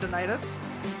 chronic tendonitis.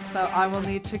 So I will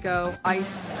need to go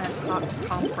ice and hot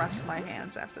compress my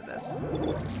hands after this.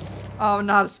 Oh,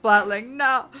 not a splatling.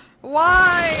 No.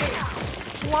 Why?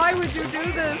 Why would you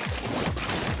do this?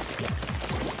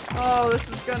 Oh, this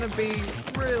is gonna be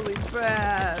really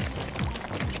bad.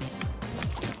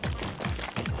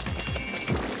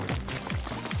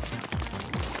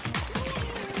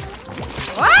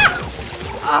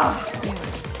 Ah! Oh.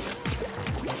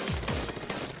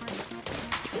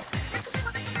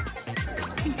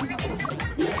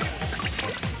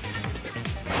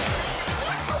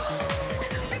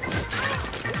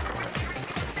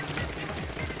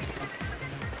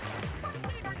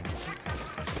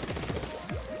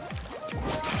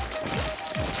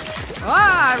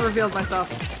 Ah, I revealed myself.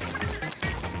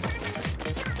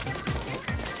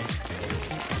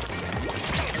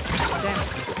 Damn it.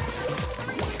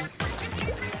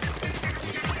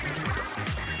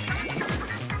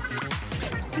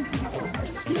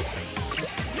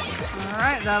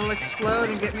 Alright, that'll explode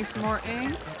and get me some more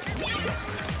ink.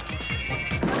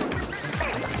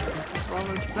 As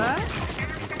well as that.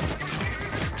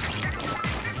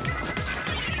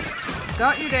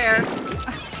 Don't you dare.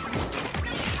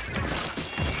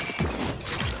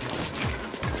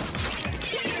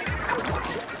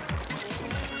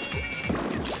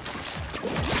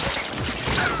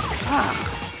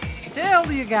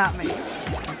 Still, you got me.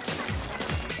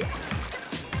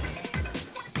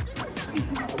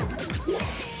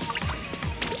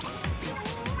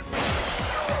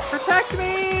 Protect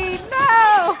me!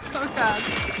 No! Oh god.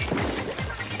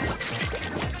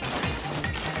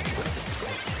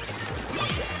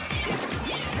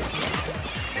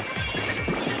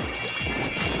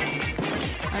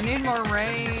 I need more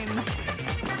rain.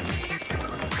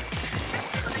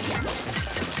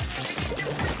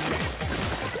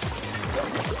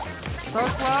 So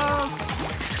close.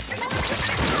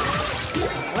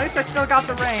 At least I still got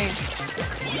the rain.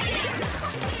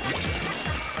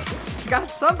 Got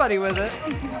somebody with it.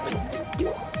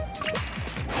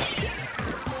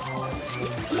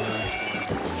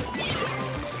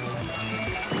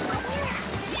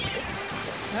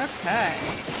 Okay.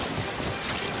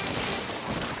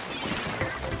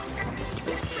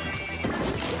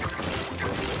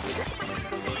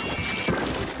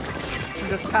 I'm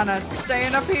just kind of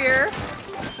staying up here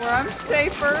where I'm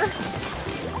safer.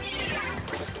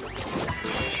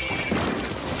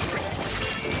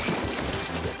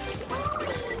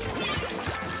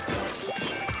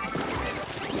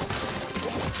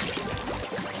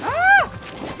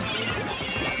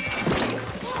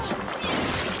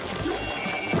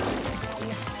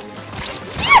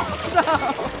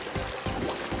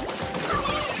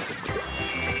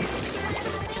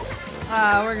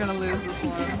 Ah, we're gonna lose this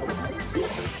one.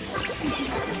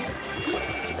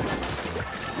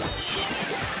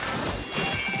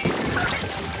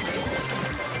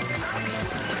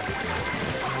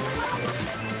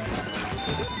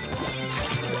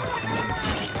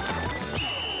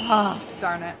 Ah,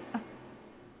 darn it.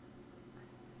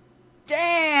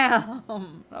 Damn!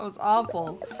 That was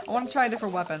awful. I want to try a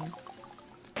different weapon.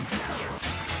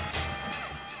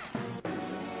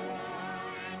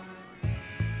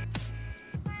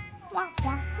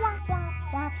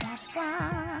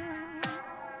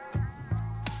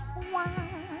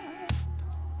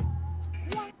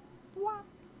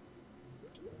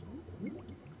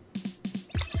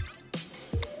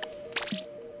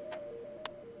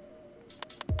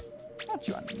 Not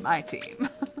you on my team.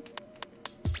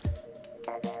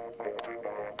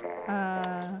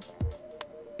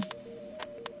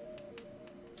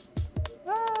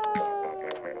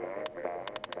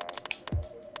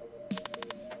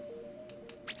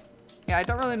 Yeah, I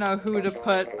don't really know who to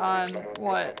put on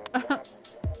what.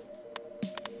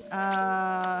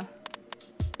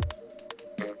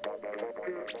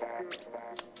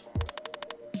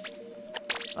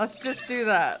 Let's just do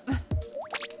that.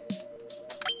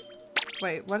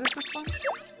 Wait, what is this one?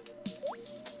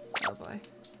 Oh boy.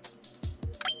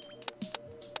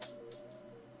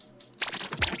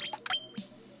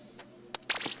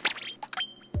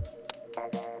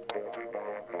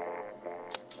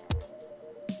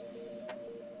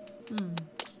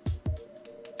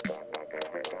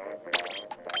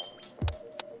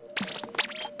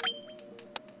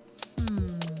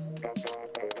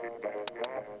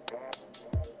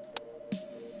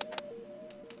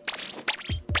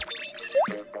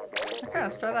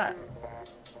 try that.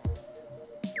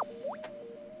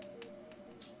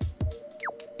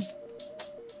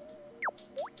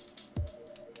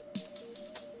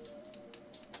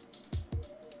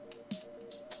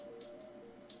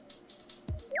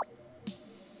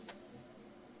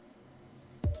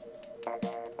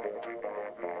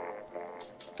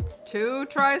 Two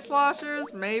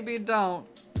Tri-Sloshers? Maybe don't.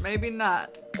 Maybe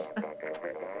not.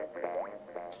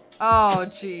 Oh,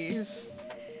 jeez.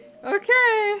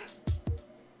 Okay.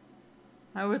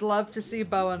 I would love to see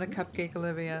Bo on a Cupcake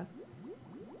Olivia.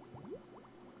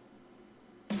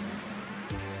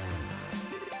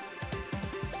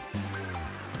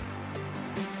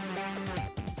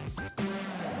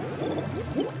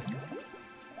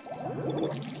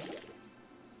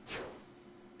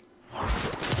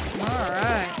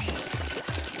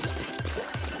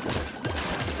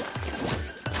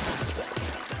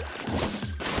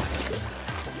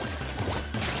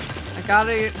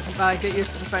 Gotta get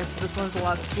used to the fact that this one's a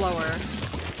lot slower.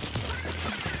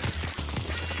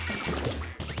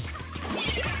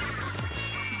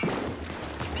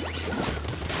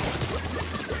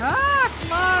 Ah,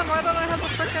 come on! Why don't I have the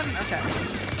frickin'... Okay.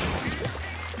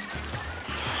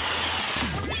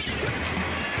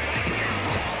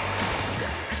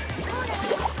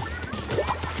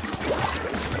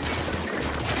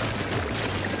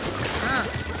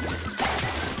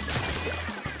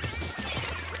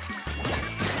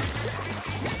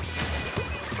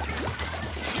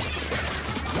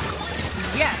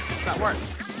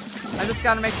 I just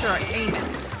gotta make sure I aim it.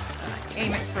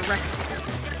 Aim it correctly.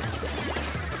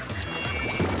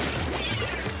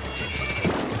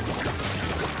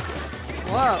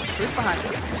 Whoa, who's behind me?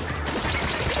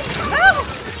 No!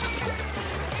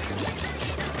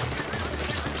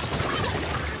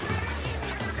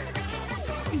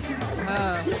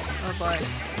 Oh boy.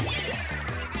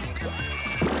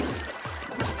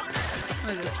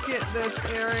 Let me just get this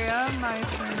area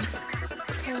nice and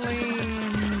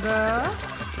cleaned up.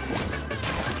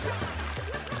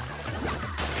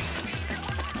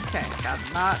 Okay,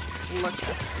 gotta not look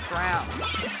at the ground.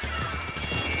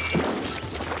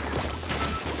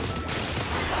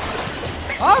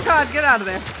 Oh god, get out of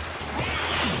there.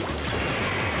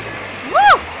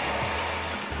 Woo!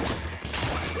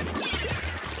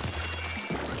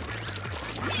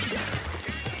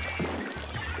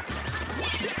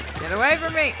 Get away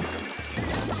from me.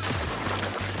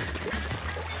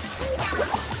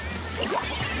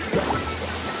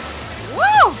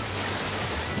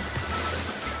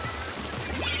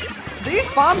 These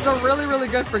bombs are really, really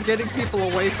good for getting people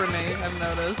away from me, I've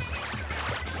noticed.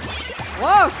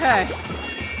 Whoa, okay.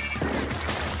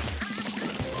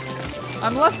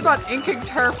 I'm less about inking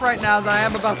turf right now than I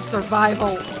am about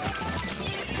survival.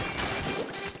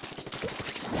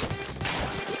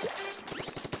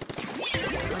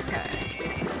 Okay.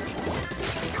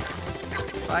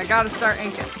 So I gotta start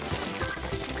inking.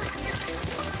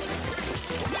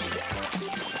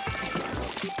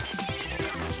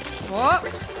 Whoa.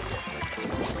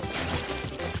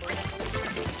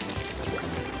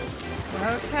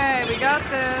 Okay, we got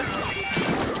this.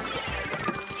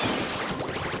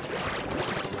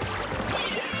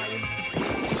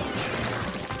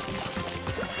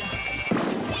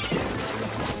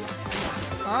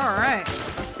 All right,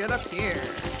 let's get up here.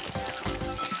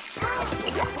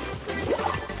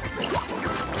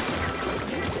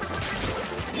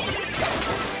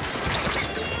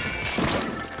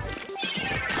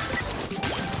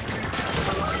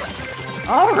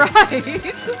 All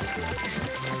right.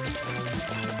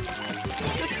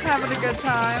 Having a good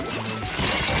time.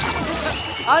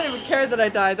 I don't even care that I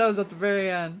died. That was at the very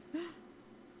end.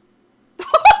 Oh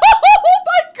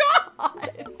my god!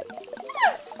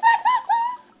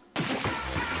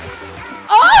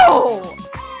 Oh!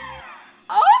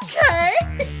 Okay!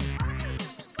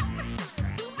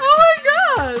 Oh my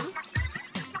god!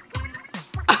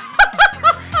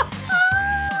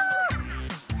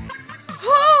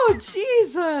 Oh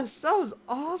Jesus! That was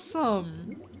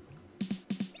awesome!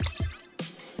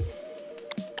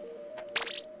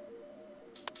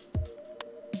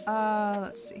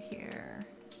 Let's see here.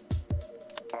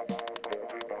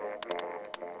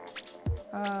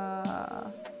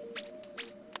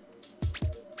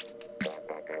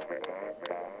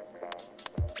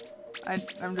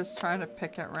 I'm just trying to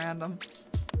pick at random.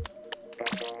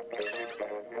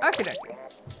 Okie dokie.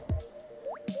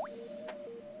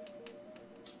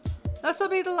 This will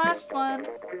be the last one.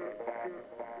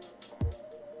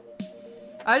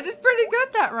 I did pretty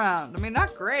good that round. I mean,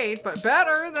 not great, but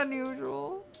better than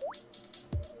usual.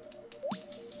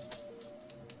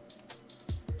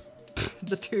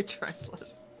 The two Tri-Sloshers.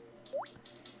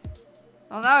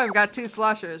 Well, now we've got 2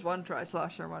 sloshers. 1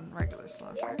 tri-slosher, 1 regular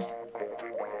slosher.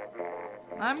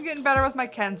 I'm getting better with my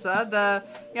Kenza.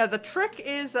 The trick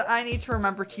is that I need to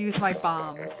remember to use my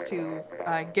bombs to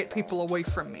get people away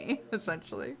from me,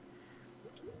 essentially.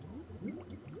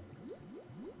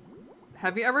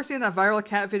 Have you ever seen that viral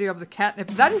cat video of the catnip?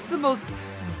 That is the most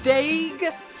vague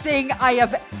thing I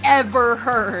have ever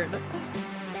heard.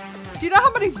 Do you know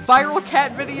how many viral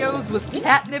cat videos with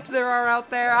catnip there are out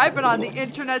there? I've been on the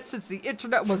internet since the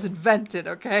internet was invented,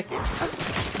 okay?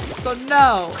 So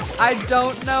no, I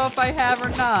don't know if I have or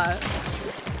not.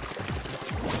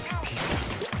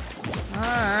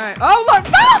 Alright. Oh look!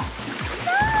 No!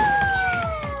 No!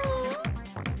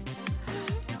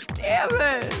 Damn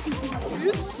it! Are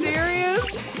you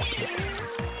serious?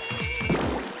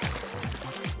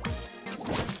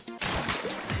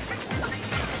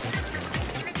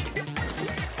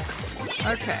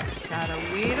 Okay, gotta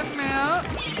weed them out.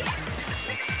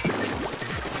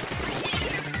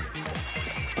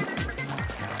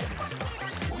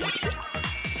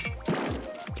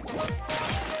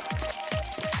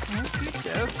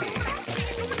 Okey-dokey.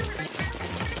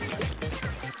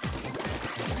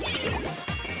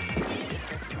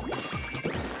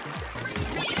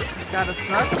 Gotta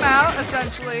smoke them out,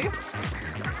 essentially.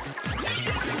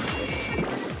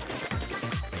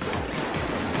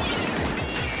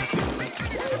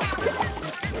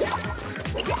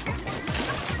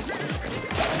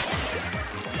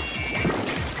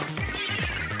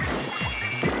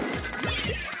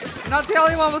 Not the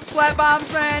only one with splat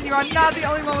bombs, man. You are not the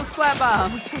only one with splat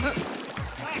bombs. No!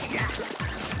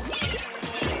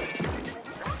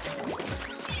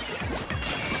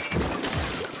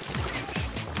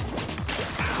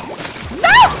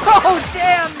 Oh,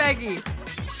 damn, Maggie.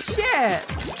 Shit.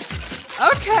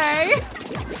 Okay.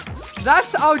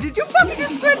 That's... Oh, did you fucking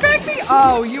just spin back me?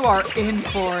 Oh, you are in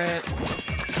for it.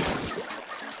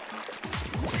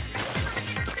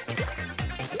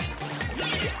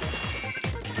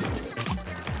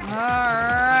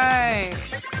 Alright.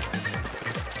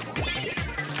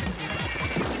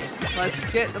 Let's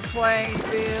get the playing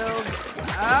field.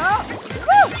 Oh!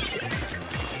 Woo!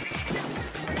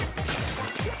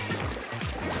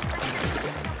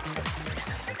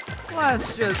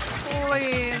 Let's just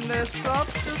clean this up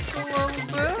just a little bit,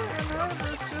 you know,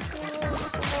 just a little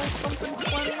something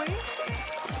cleanly.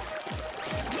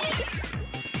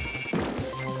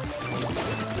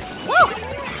 Woo!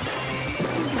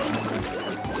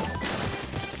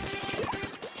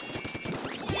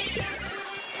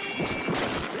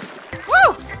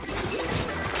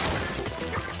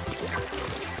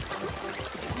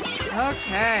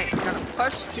 Okay, gotta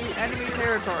push to enemy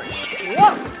territory.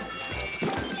 Whoa!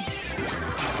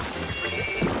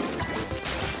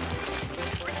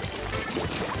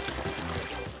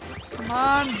 Come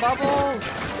on, Bubbles!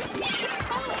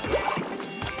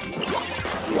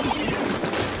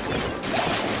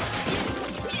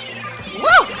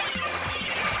 Whoa!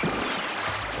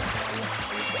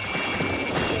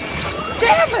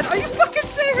 Damn it! Are you fucking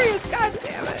serious? God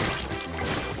damn it!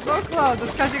 So close.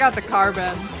 It's because you got the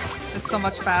carbon. It's so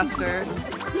much faster.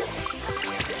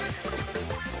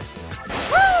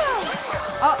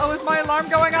 Uh-oh, is my alarm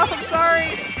going off? I'm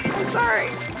sorry. I'm sorry.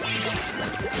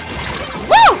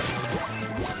 Woo!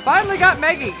 Finally got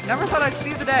Maggie. Never thought I'd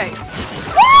see the day.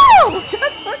 Woo!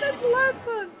 That's the last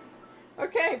one.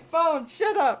 Okay, phone.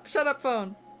 Shut up. Shut up,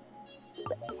 phone.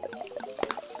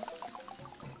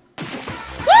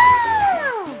 Woo!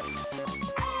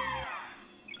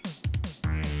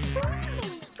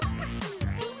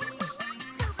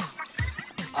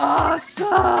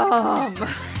 Awesome!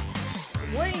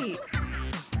 Wait.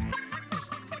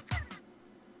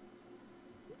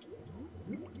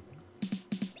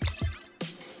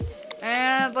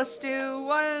 And let's do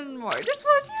one more. Just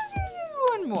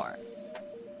one more.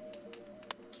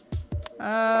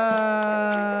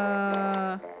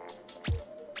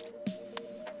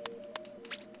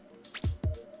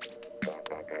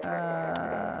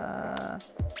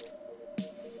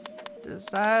 Does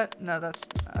that? No, that's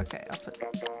okay. I'll put.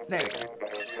 There we go.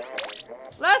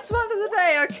 Last one of the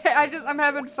day. Okay, I'm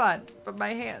having fun, but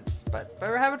my hands. But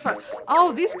we're having fun.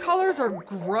 Oh, these colors are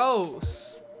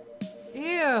gross.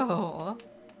 Ew.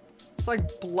 It's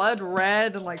like blood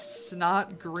red and like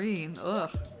snot green.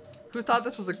 Ugh. Who thought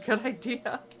this was a good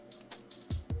idea?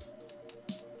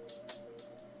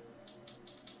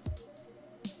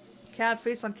 Cat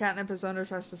feasts on catnip. His owner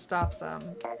tries to stop them.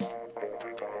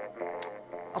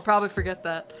 I'll probably forget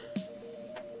that.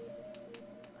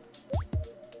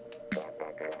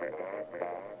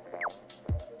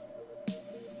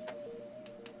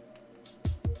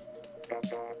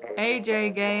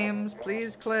 AJ Games,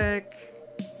 please click.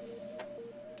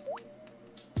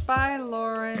 Bye,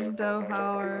 Lauren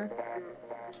Dohauer.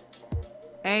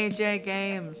 AJ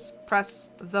Games, press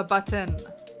the button.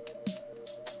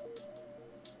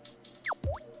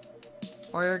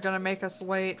 Or you're gonna make us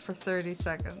wait for 30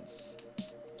 seconds.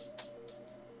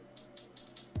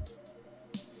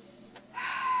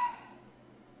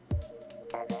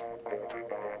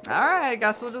 Alright, I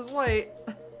guess we'll just wait.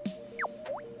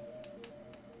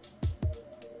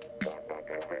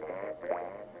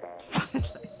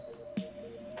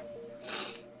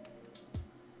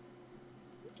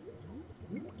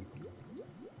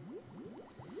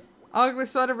 Ugly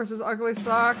sweater versus ugly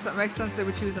socks. That makes sense they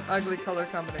would choose an ugly color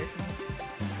combination.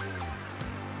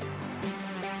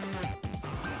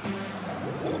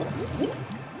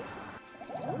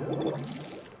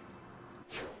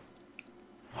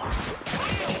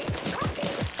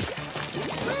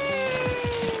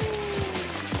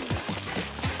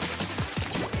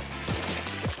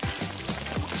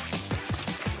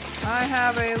 I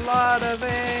have a lot of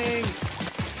ink.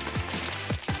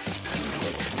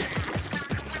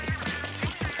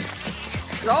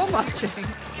 So much ink.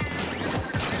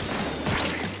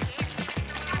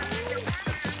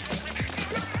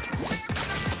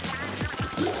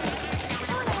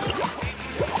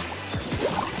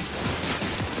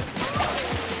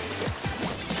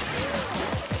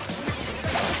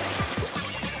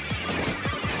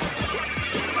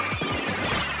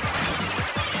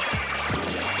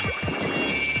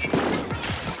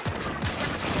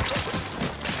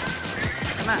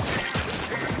 Come on.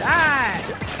 Die!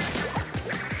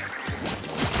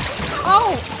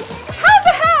 Oh! How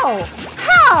the hell?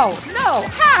 How? No,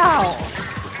 how?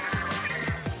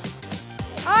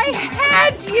 I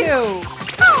had you!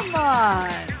 Come on!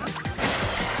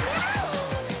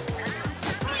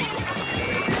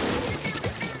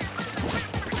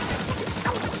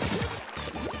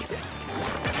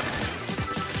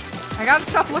 I gotta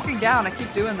stop looking down. I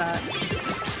keep doing that.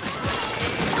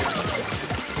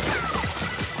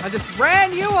 I just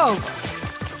ran you over.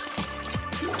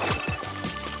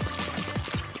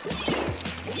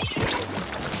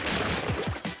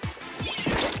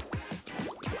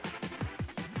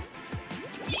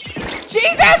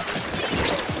 Jesus!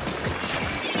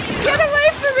 Get away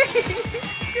from me!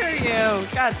 Screw you.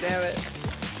 God damn it.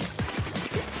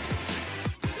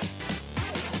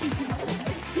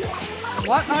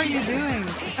 What are you doing?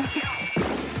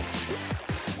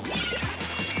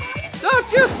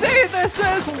 Don't you see this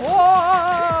is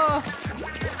war?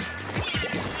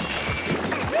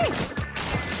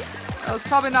 That was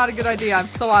probably not a good idea. I'm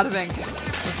so out of ink. It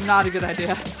was not a good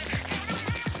idea.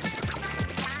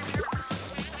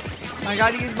 I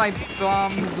gotta use my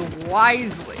bombs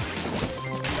wisely.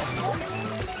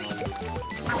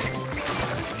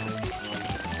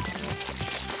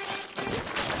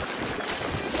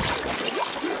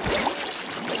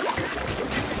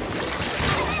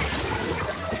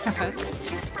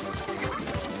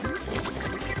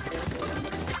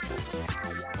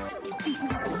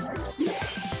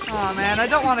 Oh man, I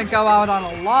don't want to go out on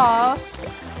a loss.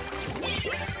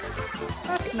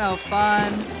 That's no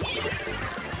fun.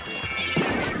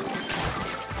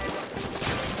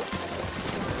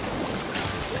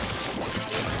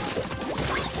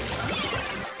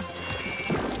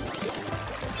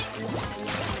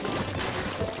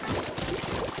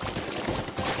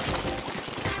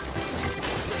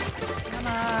 Come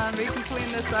on, we can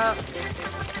clean this up.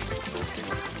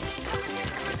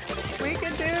 We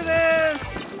can do this!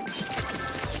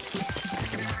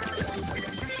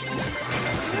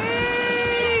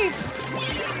 Yay!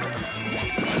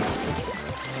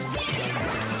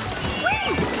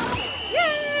 Whee!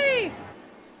 Yay!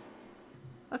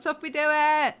 Let's hope we do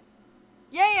it!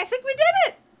 Yay, I think we did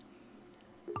it!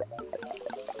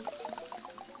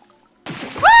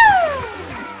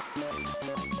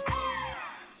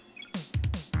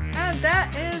 And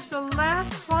that is the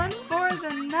last one for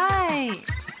the night.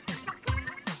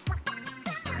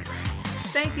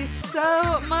 Thank you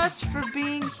so much for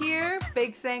being here.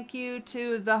 Big thank you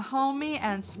to the homie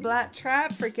and Splat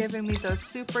Trap for giving me those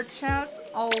super chats.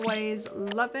 Always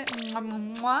love it.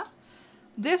 Mwah, mwah.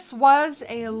 This was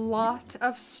a lot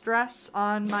of stress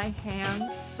on my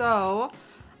hands, so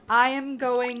I am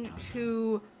going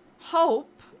to hope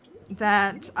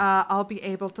that I'll be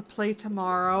able to play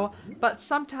tomorrow, but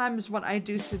sometimes when I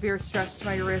do severe stress to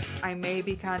my wrist, I may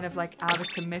be kind of like out of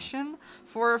commission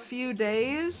for a few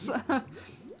days.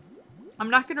 I'm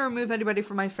not going to remove anybody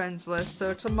from my friends list,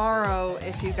 so tomorrow,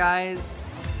 if you guys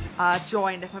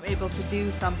join, if I'm able to do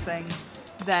something,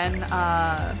 then,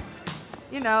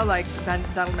 you know, like, then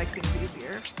that'll make things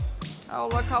easier. Oh,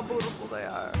 look how beautiful they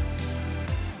are.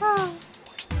 Ah.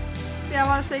 Yeah, I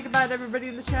want to say goodbye to everybody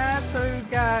in the chat. So we've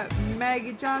got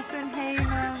Maggie Johnson, Hey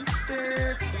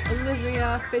Monster,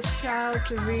 Olivia, Fishchild,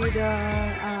 Sarita,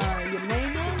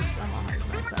 Jimenez. I don't know how to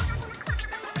pronounce that.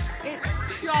 It's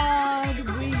Sean,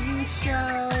 Wii U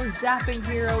Show, Zapping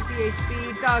Hero,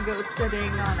 PHP, Doggo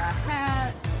sitting on a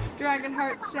hat,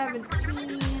 Dragonheart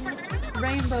 17,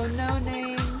 Rainbow No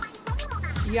Name,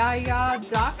 Yaya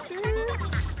Doctor,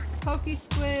 Pokey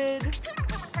Squid,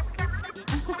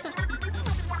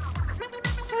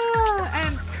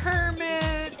 and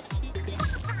Kermit.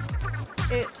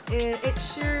 It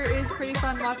sure is pretty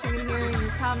fun watching and hearing your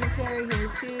commentary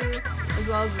here too, as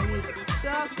well as the music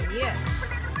itself. So yes.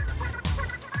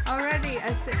 Already,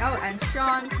 I think. Oh, and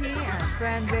Sean P and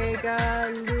Fran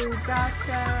Vega, Lou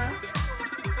Gotcha,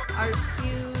 Art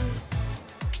Hughes.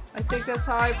 I think that's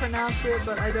how I pronounce it,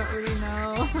 but I don't really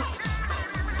know.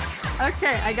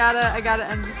 Okay, I gotta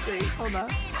end the stream. Hold on.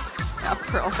 Yeah,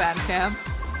 Pearl fan cam.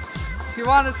 If you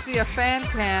want to see a fan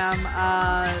cam,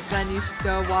 then you should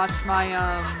go watch my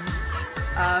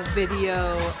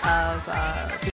video of